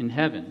lives in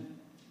heaven.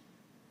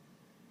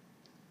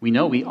 We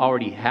know we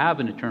already have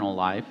an eternal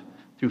life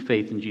through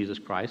faith in Jesus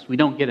Christ. We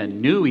don't get a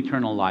new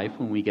eternal life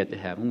when we get to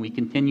heaven. We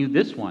continue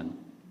this one.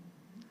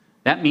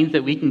 That means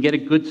that we can get a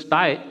good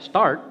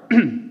start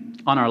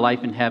on our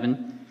life in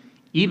heaven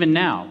even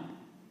now.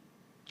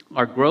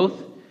 Our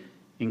growth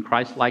in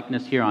Christ's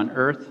likeness here on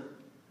earth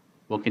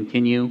will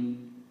continue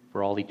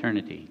for all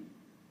eternity.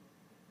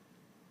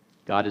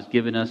 God has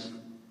given us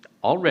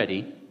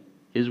already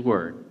His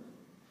Word.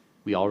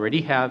 We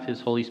already have His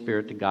Holy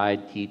Spirit to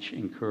guide, teach,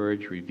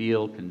 encourage,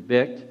 reveal,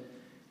 convict,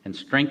 and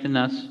strengthen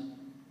us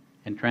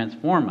and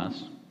transform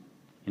us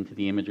into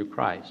the image of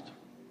Christ.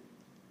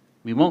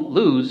 We won't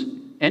lose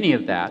any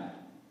of that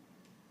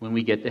when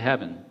we get to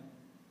heaven.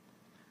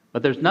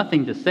 But there's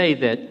nothing to say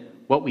that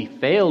what we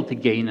failed to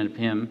gain of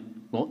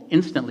Him will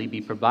instantly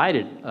be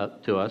provided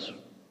to us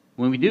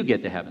when we do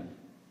get to heaven.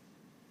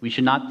 We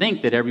should not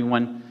think that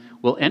everyone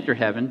will enter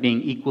heaven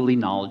being equally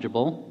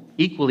knowledgeable,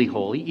 equally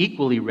holy,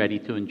 equally ready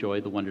to enjoy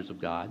the wonders of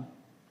God.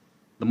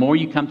 The more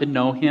you come to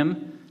know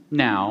Him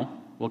now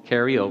will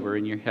carry over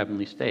in your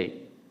heavenly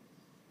state.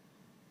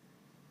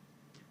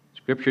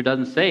 Scripture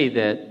doesn't say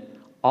that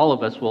all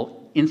of us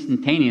will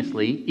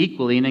instantaneously,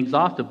 equally, and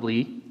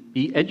exhaustively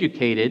be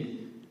educated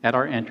at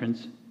our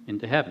entrance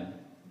into heaven.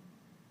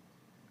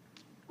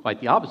 Quite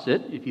the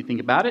opposite, if you think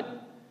about it.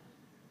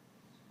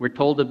 We're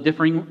told of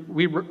differing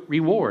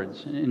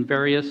rewards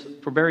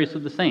for various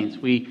of the saints.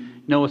 We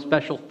know of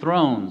special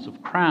thrones,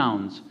 of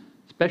crowns,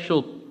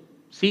 special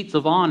seats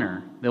of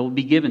honor that will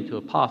be given to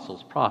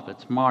apostles,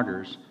 prophets,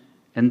 martyrs,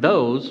 and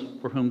those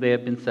for whom they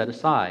have been set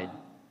aside.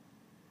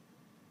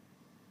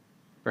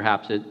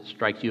 Perhaps it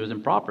strikes you as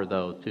improper,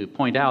 though, to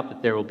point out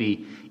that there will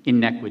be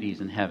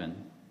inequities in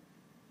heaven.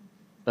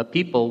 But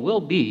people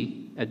will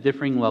be at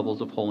differing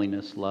levels of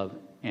holiness, love,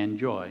 and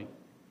joy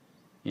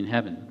in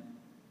heaven.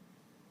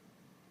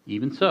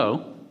 Even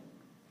so,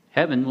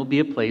 heaven will be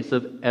a place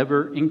of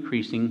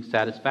ever-increasing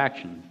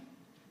satisfaction.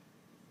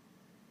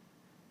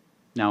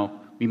 Now,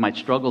 we might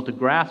struggle to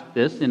grasp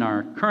this in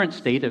our current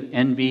state of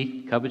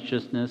envy,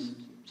 covetousness,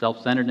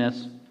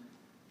 self-centeredness.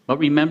 But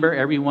remember,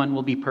 everyone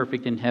will be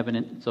perfect in heaven,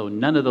 and so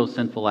none of those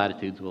sinful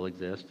attitudes will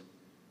exist.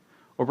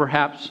 Or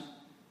perhaps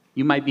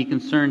you might be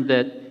concerned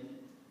that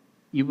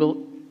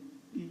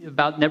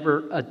about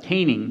never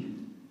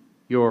attaining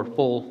your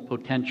full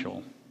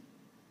potential.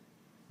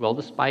 Well,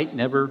 despite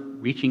never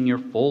reaching your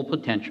full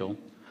potential,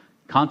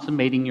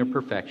 consummating your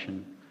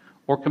perfection,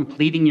 or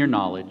completing your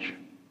knowledge,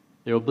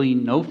 there will be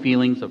no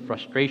feelings of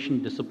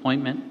frustration,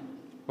 disappointment,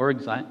 or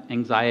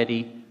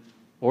anxiety,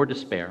 or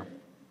despair.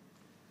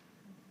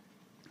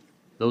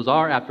 Those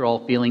are, after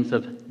all, feelings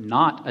of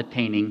not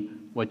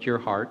attaining what your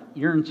heart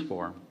yearns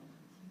for.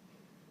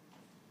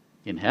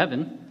 In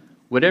heaven,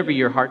 whatever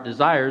your heart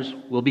desires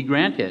will be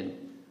granted,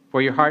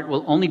 for your heart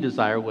will only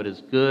desire what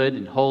is good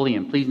and holy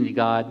and pleasing to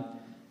God,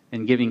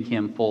 and giving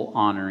Him full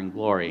honor and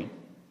glory.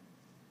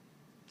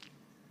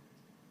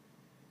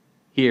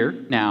 Here,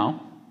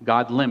 now,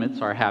 God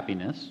limits our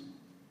happiness,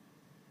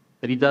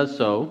 but He does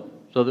so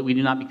that we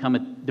do not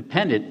become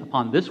dependent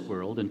upon this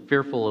world and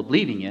fearful of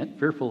leaving it,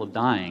 fearful of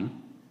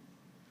dying.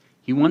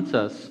 He wants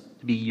us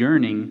to be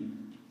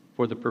yearning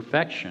for the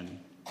perfection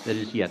that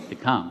is yet to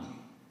come.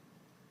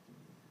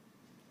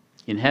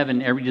 In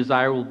heaven, every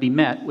desire will be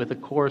met with a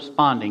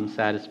corresponding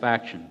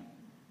satisfaction.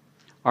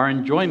 Our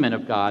enjoyment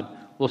of God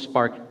will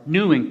spark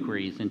new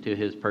inquiries into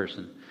His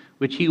person,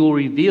 which He will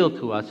reveal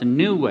to us in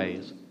new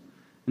ways,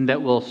 and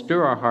that will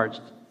stir our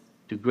hearts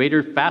to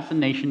greater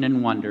fascination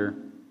and wonder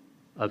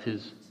of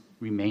His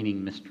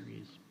remaining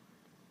mysteries.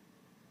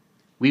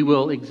 We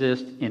will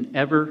exist in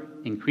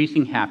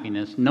ever-increasing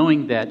happiness,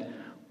 knowing that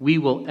we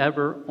will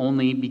ever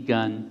only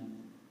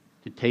begun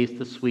to taste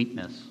the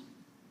sweetness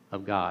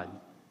of God.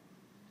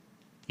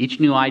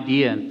 Each new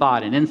idea and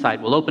thought and insight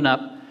will open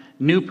up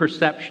new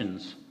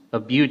perceptions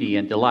of beauty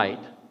and delight,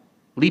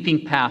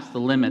 leaping past the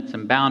limits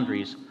and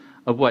boundaries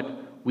of what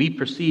we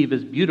perceive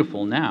as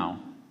beautiful now.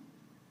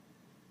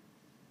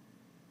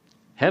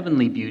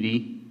 Heavenly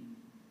beauty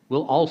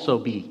will also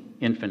be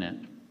infinite.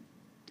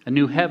 A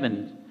new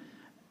heaven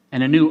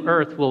and a new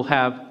earth will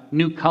have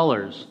new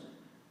colors,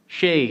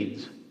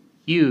 shades,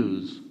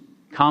 hues,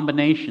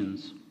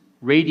 combinations,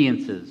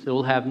 radiances. It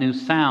will have new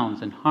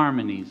sounds and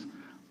harmonies,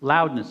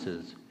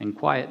 loudnesses and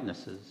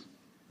quietnesses,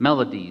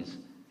 melodies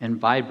and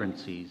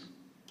vibrancies.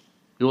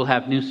 It will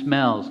have new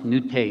smells, new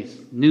tastes,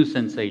 new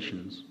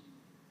sensations.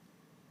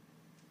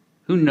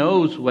 Who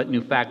knows what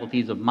new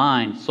faculties of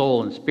mind,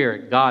 soul, and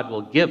spirit God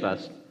will give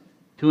us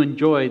to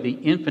enjoy the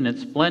infinite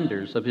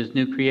splendors of His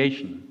new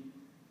creation?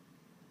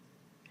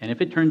 And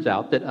if it turns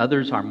out that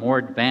others are more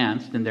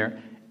advanced in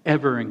their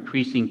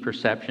ever-increasing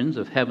perceptions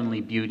of heavenly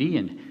beauty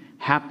and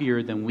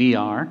happier than we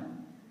are,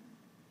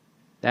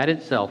 that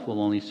itself will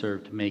only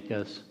serve to make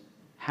us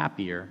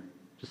happier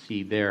to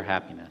see their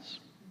happiness.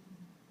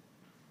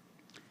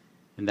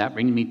 And that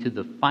brings me to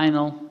the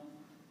final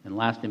and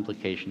last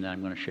implication that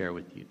I'm going to share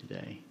with you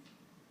today.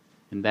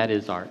 And that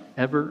is our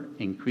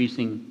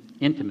ever-increasing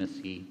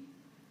intimacy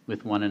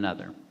with one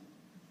another.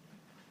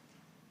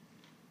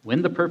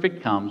 When the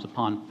perfect comes,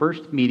 upon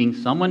first meeting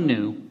someone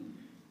new,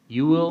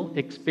 you will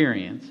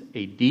experience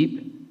a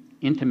deep,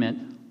 intimate,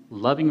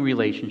 loving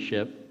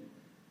relationship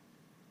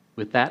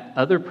with that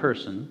other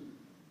person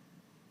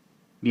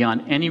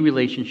beyond any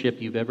relationship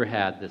you've ever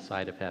had this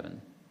side of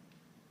heaven.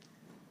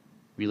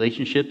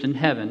 Relationships in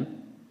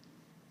heaven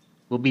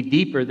will be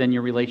deeper than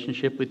your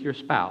relationship with your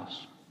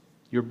spouse,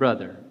 your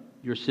brother,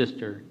 your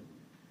sister,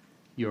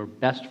 your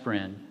best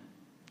friend,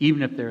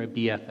 even if they're a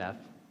BFF.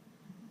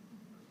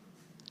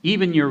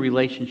 Even your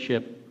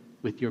relationship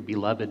with your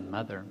beloved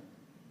mother.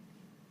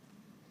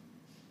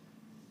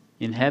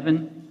 In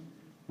heaven,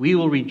 we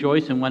will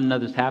rejoice in one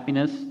another's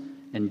happiness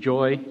and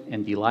joy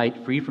and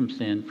delight, free from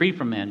sin, free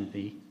from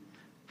envy,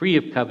 free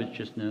of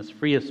covetousness,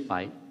 free of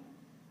spite.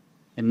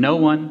 And no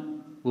one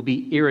will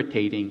be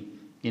irritating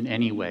in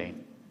any way.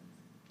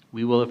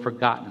 We will have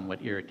forgotten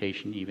what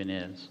irritation even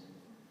is.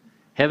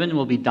 Heaven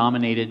will be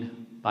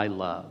dominated by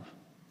love.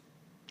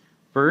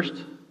 First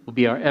will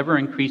be our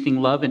ever-increasing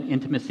love and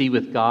intimacy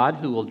with God,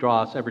 who will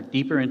draw us ever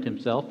deeper into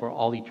Himself for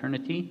all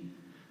eternity.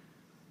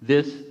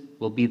 This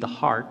will be the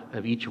heart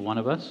of each one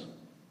of us.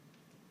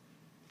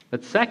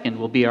 But second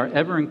will be our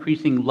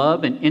ever-increasing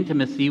love and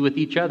intimacy with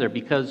each other,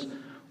 because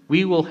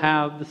we will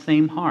have the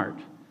same heart,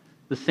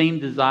 the same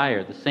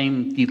desire, the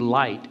same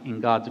delight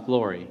in God's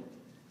glory.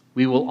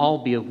 We will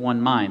all be of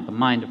one mind, the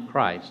mind of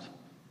Christ.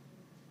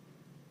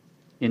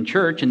 In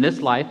church, in this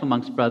life,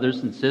 amongst brothers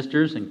and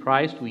sisters in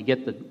Christ, we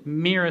get the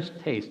merest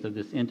taste of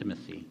this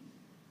intimacy.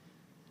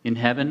 In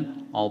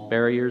heaven, all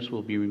barriers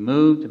will be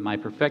removed, and my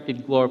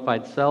perfected,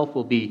 glorified self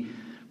will be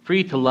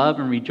free to love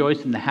and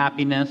rejoice in the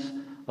happiness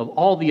of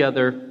all the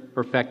other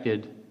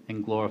perfected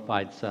and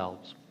glorified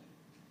selves.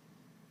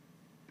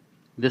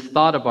 This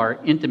thought of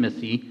our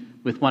intimacy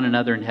with one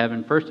another in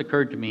heaven first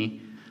occurred to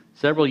me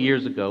several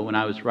years ago when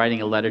I was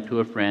writing a letter to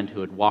a friend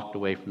who had walked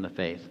away from the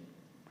faith.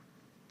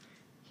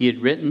 He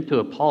had written to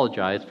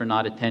apologize for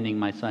not attending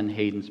my son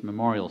Hayden's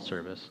memorial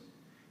service.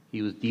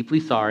 He was deeply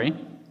sorry,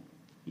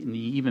 and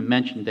he even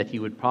mentioned that he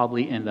would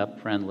probably end up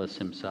friendless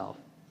himself.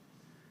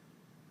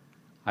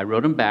 I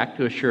wrote him back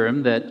to assure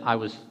him that I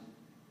was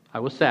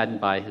saddened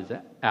by his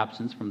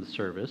absence from the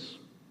service,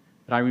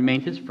 but I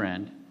remained his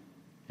friend,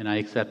 and I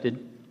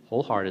accepted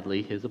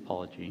wholeheartedly his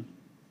apology.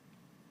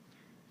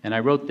 And I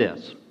wrote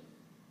this: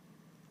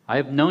 I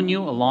have known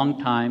you a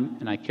long time,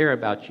 and I care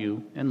about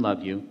you and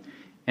love you,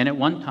 and at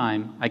one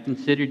time I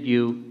considered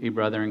you a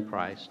brother in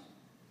Christ.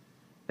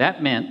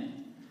 That meant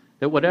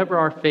that whatever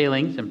our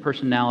failings and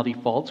personality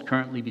faults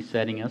currently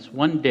besetting us,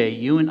 one day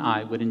you and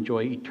I would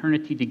enjoy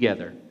eternity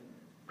together,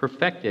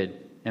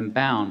 perfected and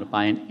bound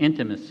by an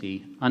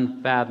intimacy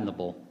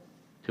unfathomable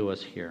to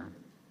us here.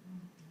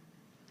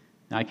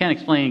 Now, I can't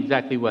explain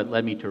exactly what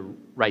led me to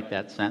write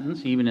that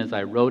sentence. Even as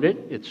I wrote it,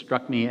 it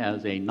struck me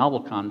as a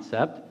novel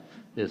concept,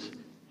 this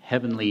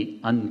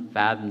heavenly,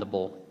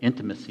 unfathomable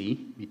intimacy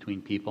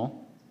between people.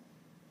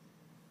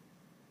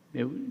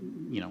 It,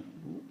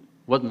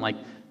 wasn't like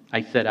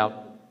I set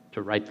out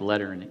to write the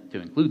letter and to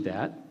include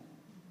that.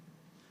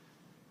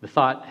 The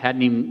thought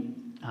hadn't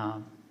even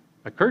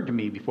occurred to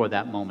me before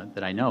that moment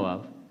that I know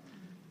of.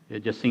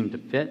 It just seemed to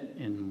fit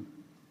in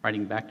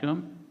writing back to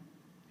him.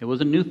 It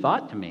was a new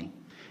thought to me,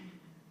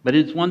 but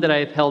it's one that I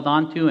have held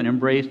on to and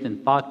embraced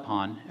and thought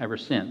upon ever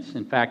since.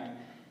 In fact,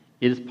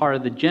 it is part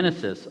of the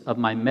genesis of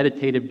my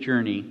meditative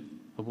journey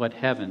of what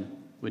heaven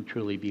would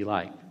truly be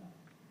like.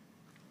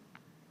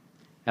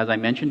 As I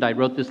mentioned, I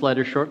wrote this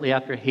letter shortly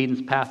after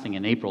Hayden's passing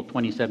in April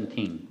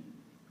 2017.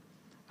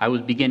 I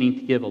was beginning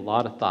to give a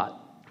lot of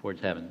thought towards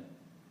heaven.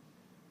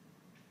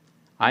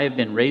 I have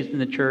been raised in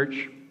the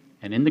church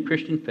and in the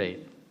Christian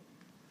faith.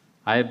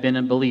 I have been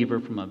a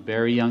believer from a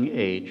very young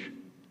age.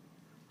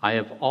 I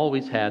have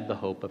always had the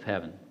hope of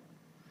heaven.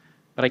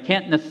 But I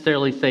can't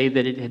necessarily say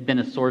that it had been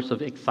a source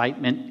of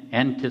excitement,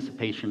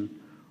 anticipation,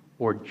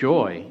 or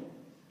joy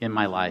in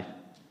my life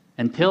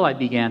until I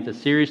began to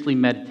seriously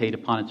meditate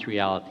upon its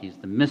realities,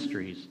 the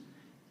mysteries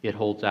it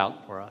holds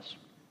out for us.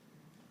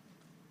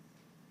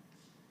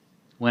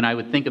 When I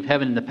would think of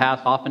heaven in the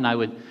past, often I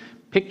would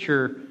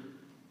picture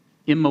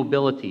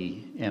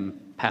immobility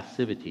and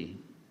passivity.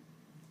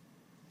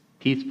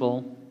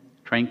 Peaceful,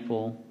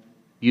 tranquil,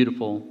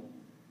 beautiful,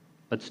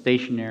 but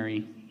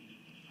stationary,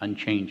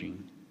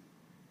 unchanging.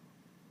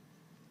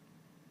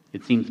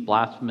 It seems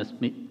blasphemous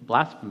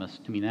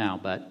to me now,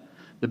 but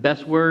the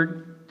best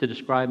word to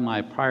describe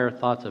my prior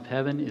thoughts of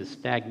heaven is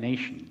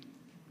stagnation.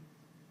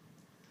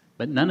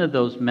 But none of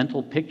those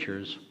mental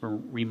pictures were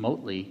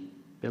remotely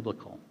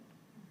biblical.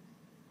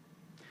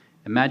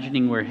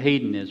 Imagining where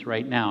Hayden is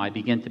right now, I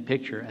begin to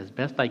picture, as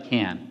best I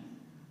can,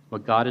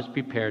 what God has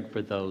prepared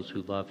for those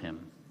who love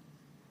him.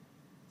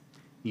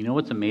 You know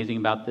what's amazing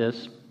about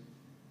this?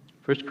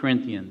 1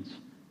 Corinthians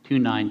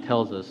 2:9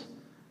 tells us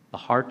the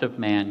heart of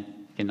man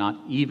cannot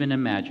even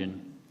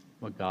imagine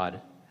what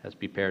God has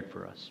prepared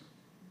for us.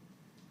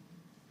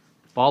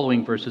 The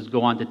following verses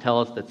go on to tell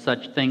us that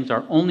such things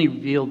are only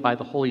revealed by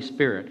the Holy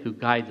Spirit who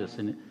guides us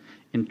in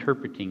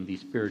interpreting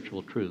these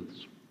spiritual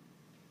truths.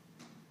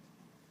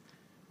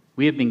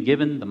 We have been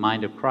given the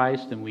mind of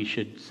Christ, and we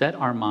should set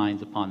our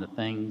minds upon the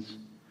things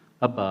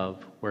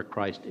above where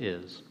Christ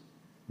is,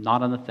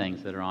 not on the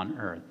things that are on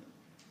earth.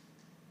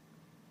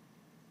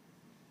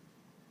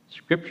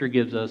 Scripture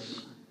gives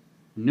us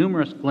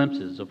numerous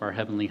glimpses of our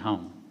heavenly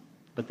home,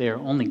 but they are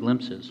only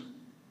glimpses.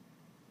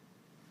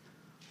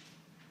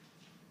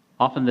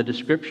 Often the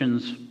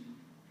descriptions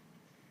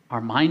are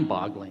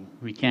mind-boggling.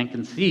 We can't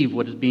conceive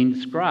what is being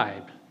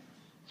described,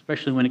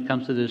 especially when it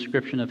comes to the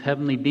description of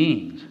heavenly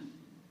beings.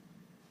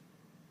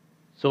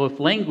 So if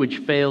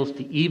language fails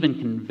to even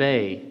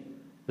convey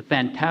the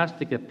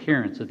fantastic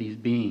appearance of these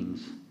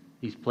beings,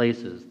 these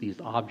places,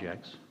 these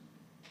objects,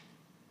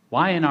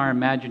 why in our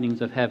imaginings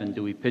of heaven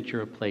do we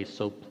picture a place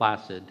so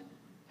placid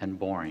and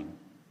boring?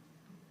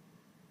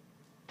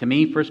 To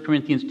me, 1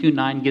 Corinthians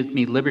 2:9 gives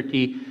me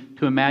liberty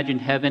to imagine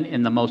heaven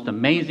in the most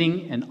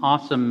amazing and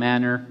awesome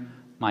manner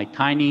my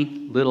tiny,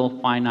 little,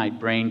 finite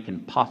brain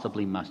can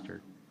possibly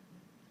muster.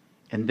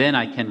 And then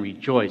I can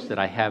rejoice that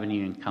I haven't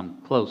even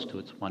come close to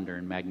its wonder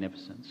and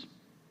magnificence.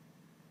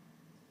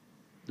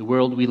 The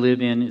world we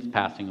live in is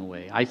passing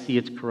away. I see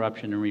its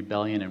corruption and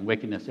rebellion and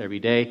wickedness every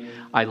day.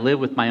 I live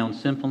with my own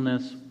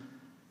sinfulness,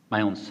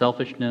 my own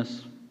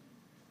selfishness,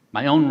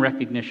 my own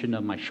recognition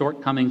of my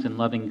shortcomings in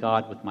loving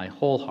God with my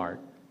whole heart,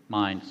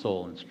 mind,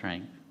 soul, and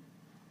strength.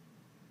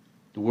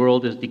 The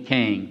world is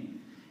decaying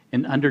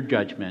and under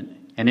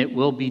judgment, and it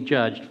will be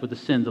judged for the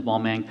sins of all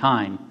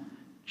mankind.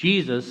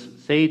 Jesus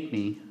saved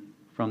me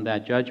from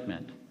that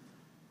judgment.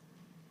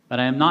 But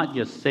I am not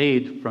just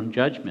saved from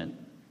judgment.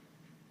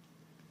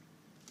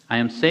 I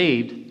am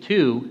saved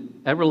to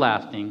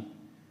everlasting,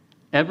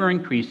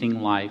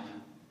 ever-increasing life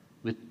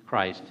with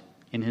Christ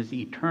in his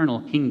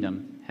eternal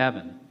kingdom,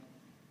 heaven.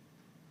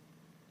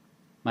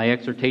 My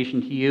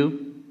exhortation to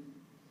you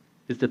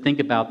is to think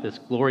about this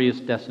glorious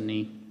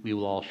destiny we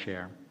will all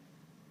share.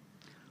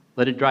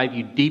 Let it drive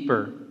you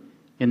deeper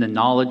in the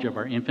knowledge of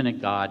our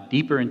infinite God,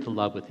 deeper into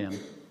love with him.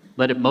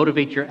 Let it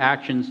motivate your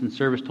actions in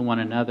service to one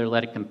another.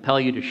 Let it compel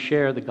you to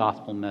share the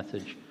gospel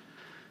message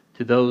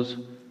to those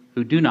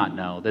who do not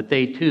know, that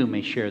they too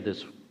may share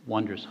this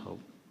wondrous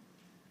hope.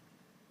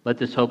 Let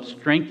this hope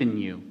strengthen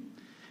you,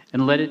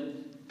 and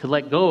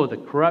let go of the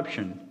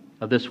corruption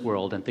of this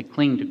world and to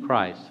cling to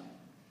Christ.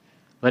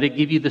 Let it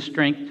give you the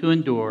strength to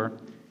endure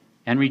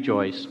and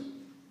rejoice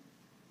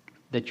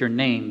that your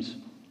names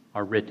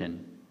are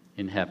written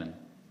in heaven.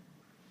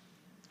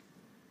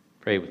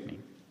 Pray with me.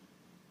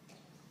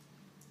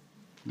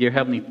 Dear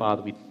Heavenly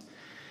Father,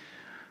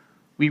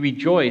 we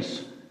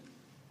rejoice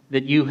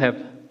that you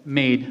have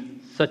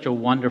made such a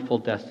wonderful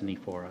destiny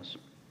for us,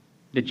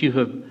 that you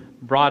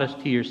have brought us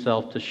to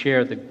yourself to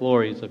share the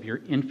glories of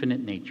your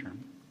infinite nature,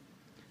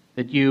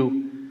 that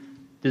you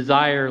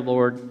desire,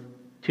 Lord,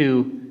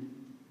 to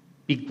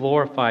be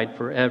glorified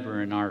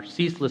forever in our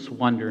ceaseless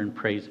wonder and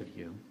praise of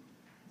you.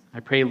 I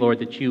pray, Lord,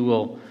 that you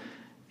will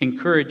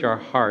encourage our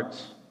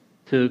hearts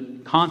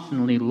to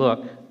constantly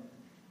look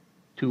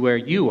to where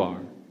you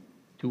are,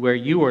 to where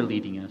you are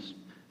leading us,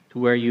 to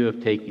where you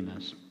have taken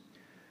us.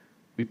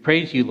 We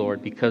praise you,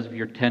 Lord, because of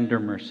your tender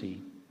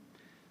mercy,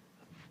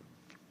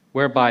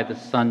 whereby the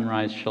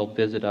sunrise shall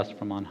visit us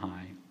from on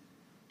high,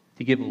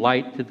 to give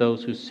light to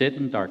those who sit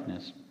in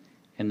darkness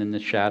and in the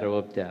shadow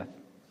of death,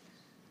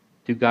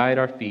 to guide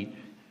our feet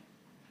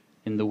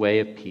in the way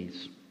of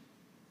peace,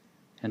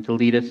 and to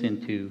lead us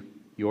into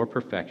your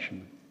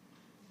perfection,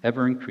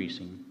 ever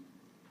increasing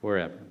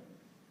forever.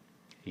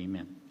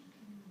 Amen.